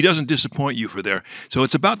 And he doesn't disappoint you for there. So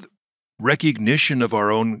it's about recognition of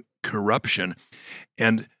our own corruption.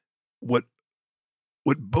 And what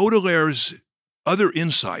Baudelaire's other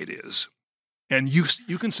insight is, and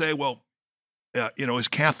you can say, well, as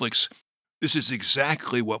Catholics, this is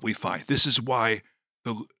exactly what we find. This is why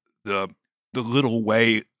the little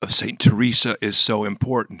way of St. Teresa is so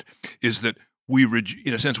important, is that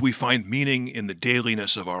in a sense, we find meaning in the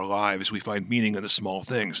dailiness of our lives. We find meaning in the small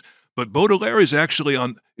things. But Baudelaire is actually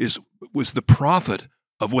was the prophet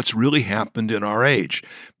of what's really happened in our age.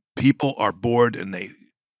 People are bored and they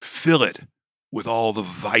fill it with all the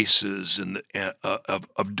vices and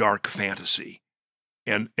of dark fantasy.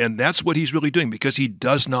 And that's what he's really doing, because he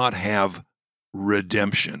does not have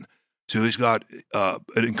redemption. So he's got an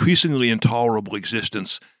increasingly intolerable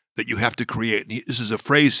existence that you have to create. And this is a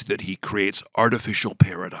phrase that he creates: artificial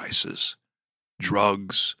paradises,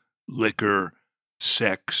 drugs, liquor,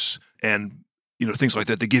 sex, and things like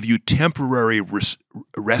that to give you temporary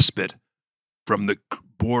respite from the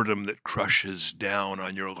boredom that crushes down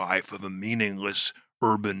on your life of a meaningless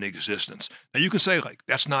urban existence. Now you can say, like,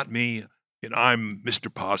 that's not me, and I'm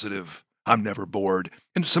Mr. Positive, I'm never bored.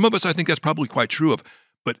 And some of us, I think that's probably quite true of.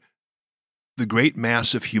 But the great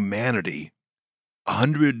mass of humanity,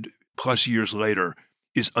 100 plus years later,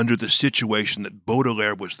 is under the situation that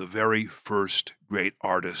Baudelaire was the very first great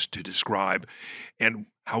artist to describe. And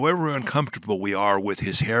however uncomfortable we are with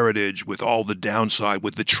his heritage, with all the downside,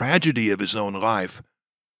 with the tragedy of his own life,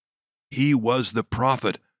 he was the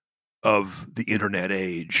prophet of the internet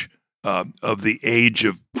age, of the age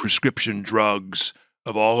of prescription drugs,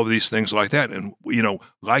 of all of these things like that. And,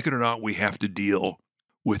 like it or not, we have to deal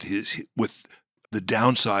with the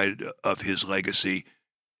downside of his legacy.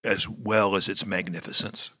 as well as its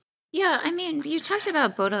magnificence. Yeah, I mean, you talked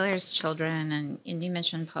about Baudelaire's children, and you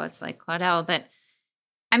mentioned poets like Claudel, but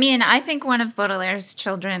I mean, I think one of Baudelaire's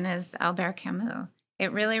children is Albert Camus.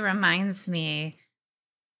 It really reminds me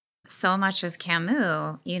so much of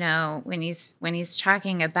Camus, when he's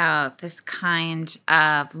talking about this kind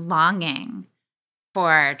of longing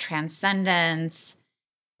for transcendence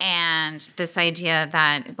and this idea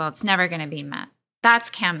that, well, it's never going to be met. That's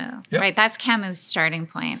Camus, Yep. right? That's Camus' starting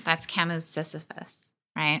point. That's Camus' Sisyphus,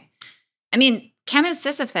 right? I mean, Camus'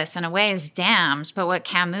 Sisyphus in a way is damned, but what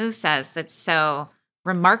Camus says that's so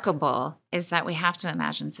remarkable is that we have to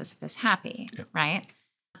imagine Sisyphus happy, right?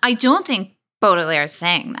 I don't think Baudelaire is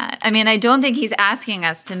saying that. I mean, I don't think he's asking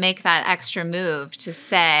us to make that extra move to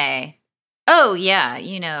say, oh, yeah,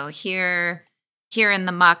 here in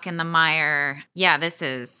the muck and the mire, this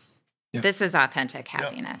is authentic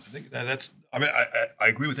happiness. I think that's. I mean, I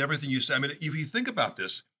agree with everything you said. I mean, if you think about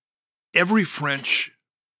this, every French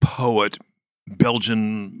poet,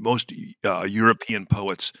 Belgian, most European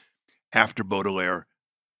poets after Baudelaire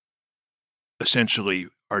essentially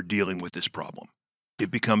are dealing with this problem.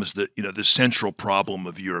 It becomes the central problem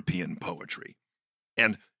of European poetry,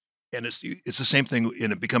 and it's the same thing.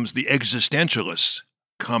 And it becomes the existentialists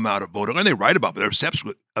come out of Baudelaire, and they write about it. They're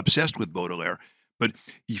obsessed with Baudelaire. But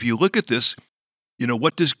if you look at this,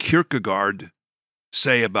 what does Kierkegaard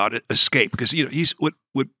say about escape? Because he's what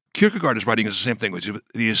Kierkegaard is writing is the same thing, which is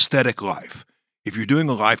the aesthetic life. If you're doing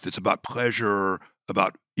a life that's about pleasure,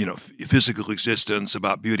 about physical existence,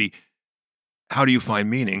 about beauty, how do you find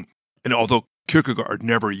meaning? And although Kierkegaard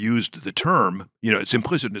never used the term, it's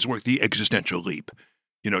implicit in his work, the existential leap.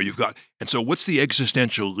 You've got, and so what's the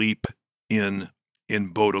existential leap in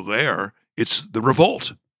Baudelaire? It's the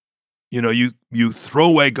revolt. You throw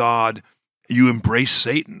away God, you embrace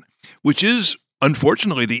Satan, which is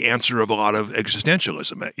unfortunately the answer of a lot of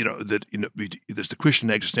existentialism. There's the Christian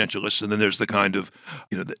existentialists, and then there's the kind of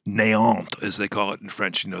the néant, as they call it in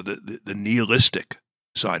French, the nihilistic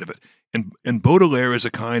side of it. And Baudelaire is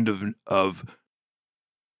a kind of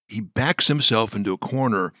he backs himself into a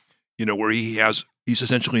corner, where he's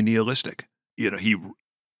essentially nihilistic. He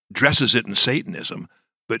dresses it in Satanism,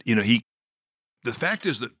 but the fact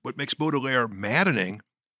is that what makes Baudelaire maddening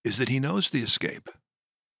is that he knows the escape.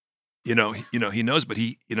 He knows, but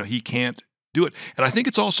he can't do it. And I think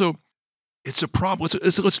it's a problem.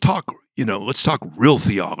 Let's talk real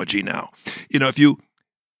theology now.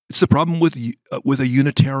 It's the problem with a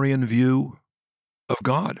Unitarian view of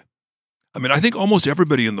God. I mean, I think almost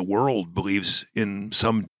everybody in the world believes in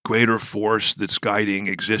some greater force that's guiding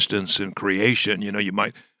existence and creation.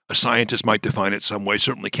 A scientist might define it some way.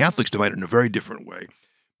 Certainly Catholics define it in a very different way.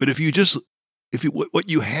 But what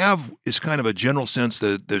you have is kind of a general sense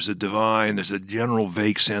that there's a divine, there's a general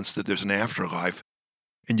vague sense that there's an afterlife,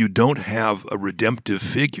 and you don't have a redemptive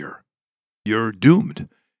figure, you're doomed.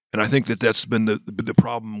 And I think that that's been the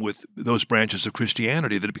problem with those branches of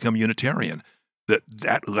Christianity that have become Unitarian,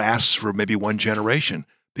 that lasts for maybe one generation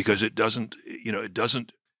because it doesn't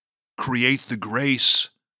create the grace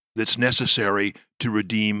that's necessary to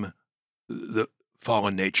redeem the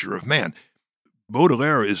fallen nature of man.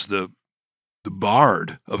 Baudelaire is the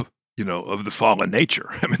bard of the fallen nature.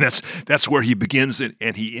 I mean, that's where he begins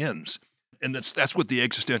and he ends. And that's what the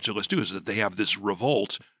existentialists do, is that they have this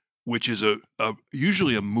revolt, which is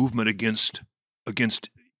usually a movement against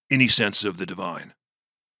any sense of the divine,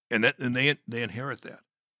 and they inherit that.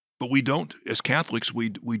 But we don't, as Catholics, we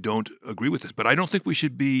don't agree with this. But I don't think we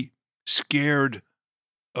should be scared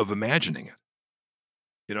of imagining it.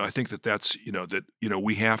 I think that's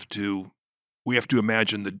we have to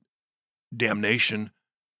imagine the damnation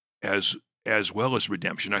as well as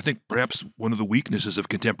redemption. I think perhaps one of the weaknesses of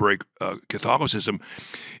contemporary Catholicism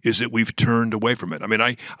is that we've turned away from it. I mean,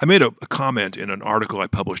 I made a comment in an article I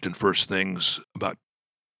published in First Things about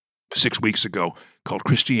 6 weeks ago called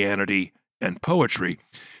Christianity and Poetry,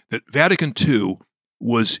 that Vatican II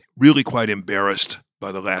was really quite embarrassed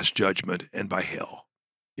by the Last Judgment and by hell.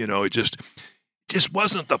 It just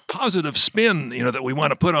wasn't the positive spin, that we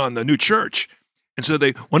want to put on the new church. And so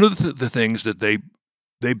one of the things that they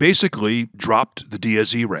basically dropped the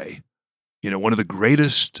Dies Irae, one of the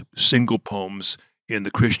greatest single poems in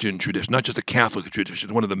the Christian tradition, not just the Catholic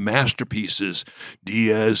tradition, one of the masterpieces,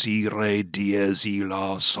 Dies Irae, dies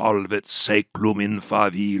illa, solvet seclum in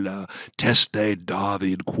favilla, teste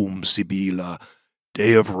David cum Sibylla,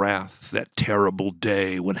 day of wrath, that terrible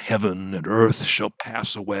day when heaven and earth shall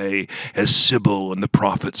pass away, as Sibyl and the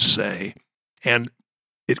prophets say. And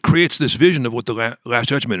it creates this vision of what the Last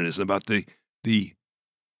Judgment is, about the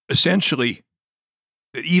essentially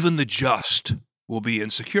that even the just will be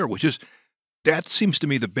insecure, which is that seems to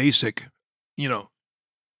me the basic,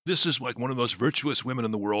 this is like one of the most virtuous women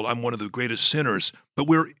in the world. I'm one of the greatest sinners, but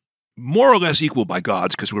we're more or less equal by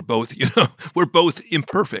God's because we're both, we're both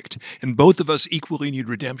imperfect, and both of us equally need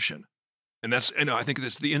redemption. And that's, I think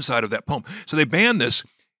that's the inside of that poem. So they banned this,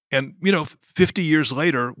 and 50 years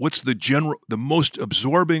later, what's the most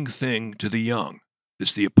absorbing thing to the young?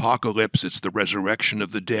 It's the apocalypse. It's the resurrection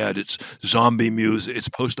of the dead. It's zombie music. It's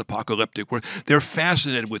post-apocalyptic work. They're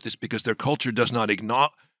fascinated with this because their culture does not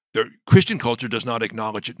acknowledge, their Christian culture does not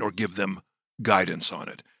acknowledge it nor give them guidance on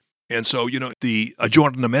it. And so, the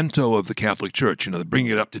aggiornamento of the Catholic Church, the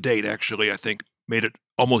bringing it up to date, actually, I think, made it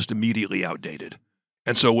almost immediately outdated.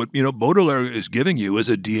 And so what, Baudelaire is giving you is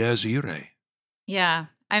a dies irae. Yeah.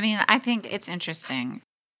 I mean, I think it's interesting.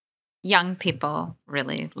 Young people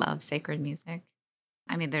really love sacred music.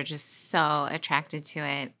 I mean, they're just so attracted to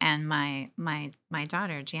it. And my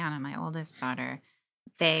daughter, Gianna, my oldest daughter,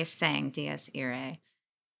 they sang Dies Irae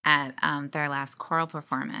at their last choral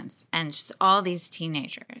performance. And just all these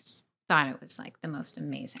teenagers thought it was like the most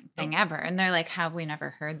amazing thing ever. And they're like, have we never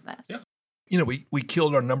heard this? Yeah. We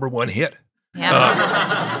killed our number one hit.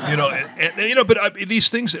 Yeah. But these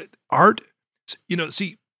things, art,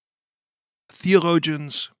 see,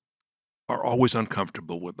 theologians are always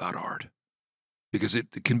uncomfortable about art because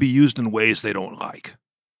it can be used in ways they don't like.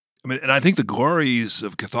 I mean, and I think the glories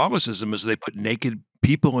of Catholicism is they put naked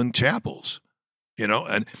people in chapels,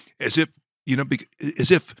 and as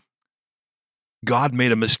if God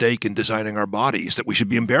made a mistake in designing our bodies, that we should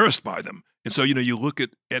be embarrassed by them. And so, you look at,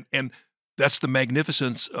 and that's the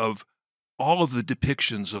magnificence of all of the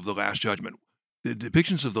depictions of the Last Judgment. The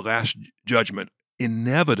depictions of the Last Judgment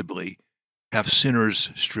inevitably have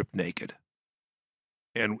sinners stripped naked.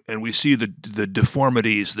 And we see the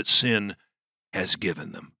deformities that sin has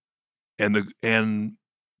given them. And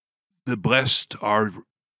the blessed are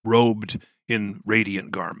robed in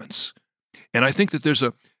radiant garments. And I think that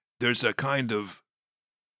there's a kind of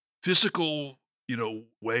physical,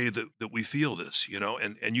 way that we feel this,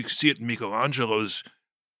 and you see it in Michelangelo's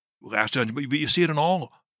Last Judgment, but you see it in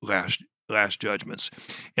all last judgments.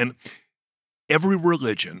 And every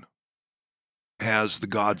religion has the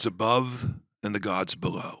gods above and the gods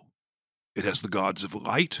below. It has the gods of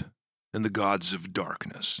light and the gods of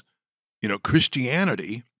darkness.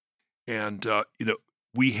 Christianity, and,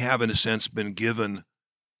 we have, in a sense, been given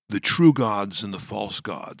the true gods and the false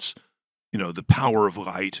gods, the power of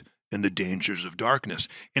light and the dangers of darkness.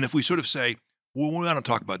 And if we sort of say, well, we don't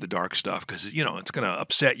talk about the dark stuff because, it's going to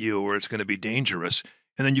upset you or it's going to be dangerous,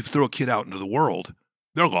 and then you throw a kid out into the world,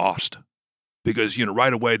 they're lost because,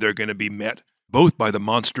 right away they're going to be met both by the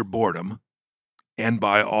monster boredom and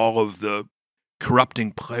by all of the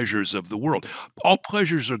corrupting pleasures of the world. All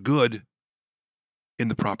pleasures are good in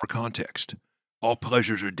the proper context. All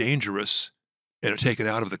pleasures are dangerous and are taken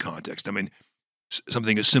out of the context. I mean,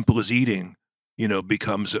 something as simple as eating,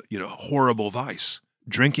 becomes a horrible vice.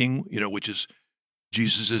 Drinking, which is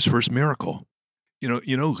Jesus' first miracle,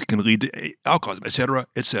 can lead to alcoholism, et cetera,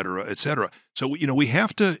 et cetera, et cetera. So, we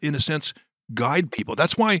have to, in a sense, guide people.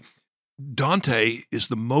 That's why Dante is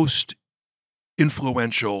the most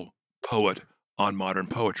influential poet on modern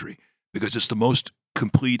poetry, because it's the most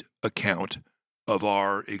complete account of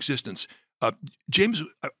our existence. James,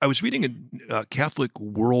 I was reading a Catholic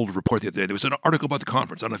World report the other day. There was an article about the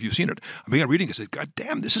conference. I don't know if you've seen it. I began reading it. I said, God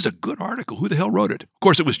damn, this is a good article. Who the hell wrote it? Of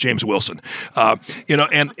course, it was James Wilson.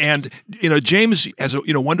 James has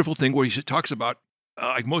a wonderful thing where he talks about,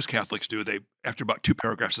 like most Catholics do, they after about 2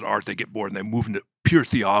 paragraphs of art, they get bored and they move into pure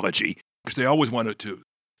theology because they always wanted to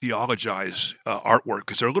theologize artwork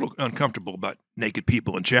because they're a little uncomfortable about naked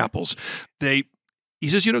people in chapels. He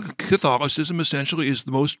says, Catholicism essentially is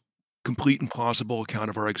the most complete and plausible account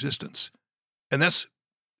of our existence. And that's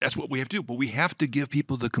what we have to do. But we have to give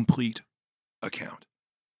people the complete account.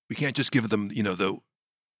 We can't just give them,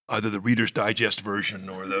 either the Reader's Digest version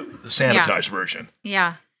or the sanitized version.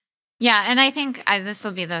 Yeah. Yeah. And I think this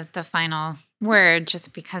will be the final word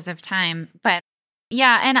just because of time. But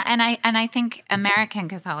yeah, and I think American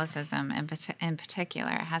Catholicism in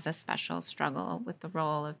particular has a special struggle with the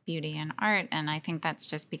role of beauty and art, and I think that's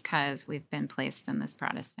just because we've been placed in this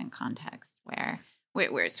Protestant context where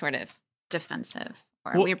we're sort of defensive,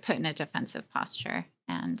 or we're put in a defensive posture,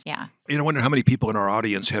 and yeah. I wonder how many people in our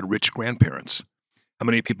audience had rich grandparents. How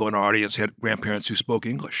many people in our audience had grandparents who spoke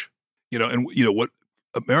English? What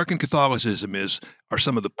American Catholicism are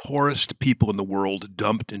some of the poorest people in the world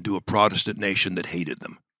dumped into a Protestant nation that hated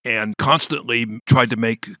them and constantly tried to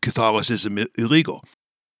make Catholicism illegal.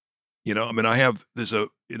 There's a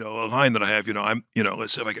line that I have,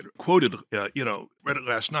 let's see if I get quoted, read it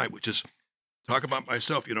last night, which is talk about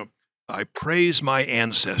myself, I praise my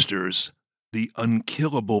ancestors, the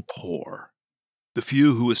unkillable poor, the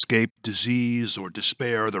few who escaped disease or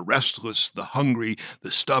despair, the restless, the hungry,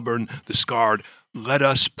 the stubborn, the scarred. Let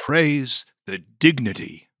us praise the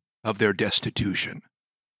dignity of their destitution.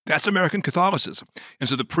 That's American Catholicism. And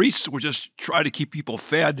so the priests were just trying to keep people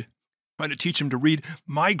fed, trying to teach them to read.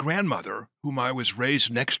 My grandmother, whom I was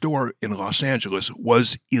raised next door in Los Angeles,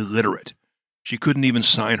 was illiterate. She couldn't even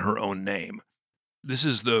sign her own name. This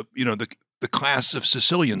is the class of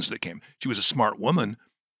Sicilians that came. She was a smart woman,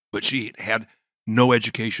 but she had no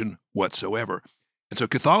education whatsoever. And so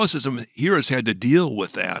Catholicism here has had to deal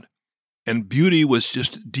with that. And beauty was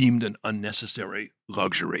just deemed an unnecessary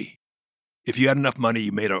luxury. If you had enough money,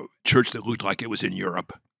 you made a church that looked like it was in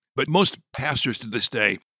Europe. But most pastors to this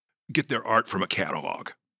day get their art from a catalog.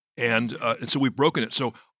 And so we've broken it.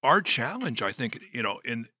 So our challenge, I think,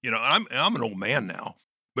 I'm an old man now,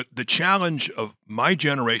 but the challenge of my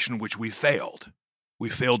generation, which we failed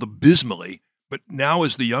abysmally, but now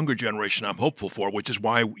as the younger generation I'm hopeful for, which is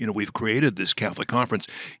why we've created this Catholic Conference,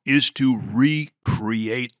 is to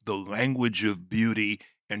recreate the language of beauty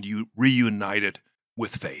and reunite it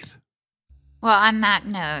with faith. Well, on that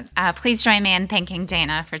note, please join me in thanking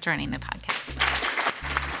Dana for joining the podcast.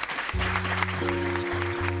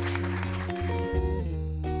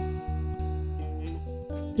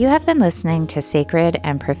 You have been listening to Sacred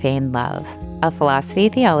and Profane Love, a philosophy,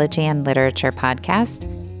 theology, and literature podcast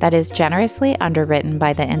that is generously underwritten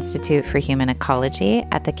by the Institute for Human Ecology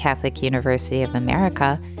at the Catholic University of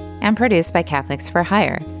America and produced by Catholics for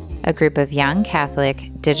Hire, a group of young Catholic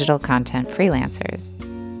digital content freelancers.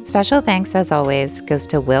 Special thanks, as always, goes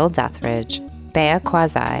to Will Dethridge, Bea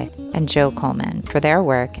Quasi, and Joe Coleman for their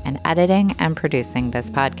work in editing and producing this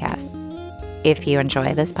podcast. If you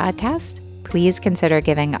enjoy this podcast, please consider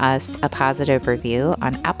giving us a positive review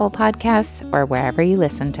on Apple Podcasts or wherever you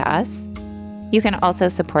listen to us. You can also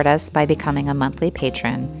support us by becoming a monthly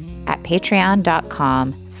patron at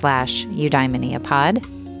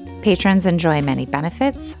patreon.com/eudaimoniapod. Patrons enjoy many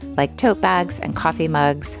benefits like tote bags and coffee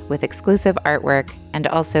mugs with exclusive artwork and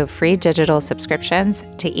also free digital subscriptions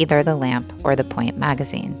to either The Lamp or The Point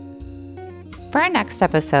magazine. For our next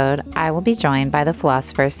episode, I will be joined by the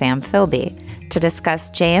philosopher Sam Philby to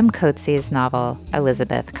discuss J.M. Coetzee's novel,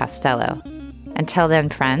 Elizabeth Costello. Until then,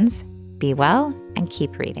 friends, be well and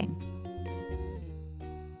keep reading.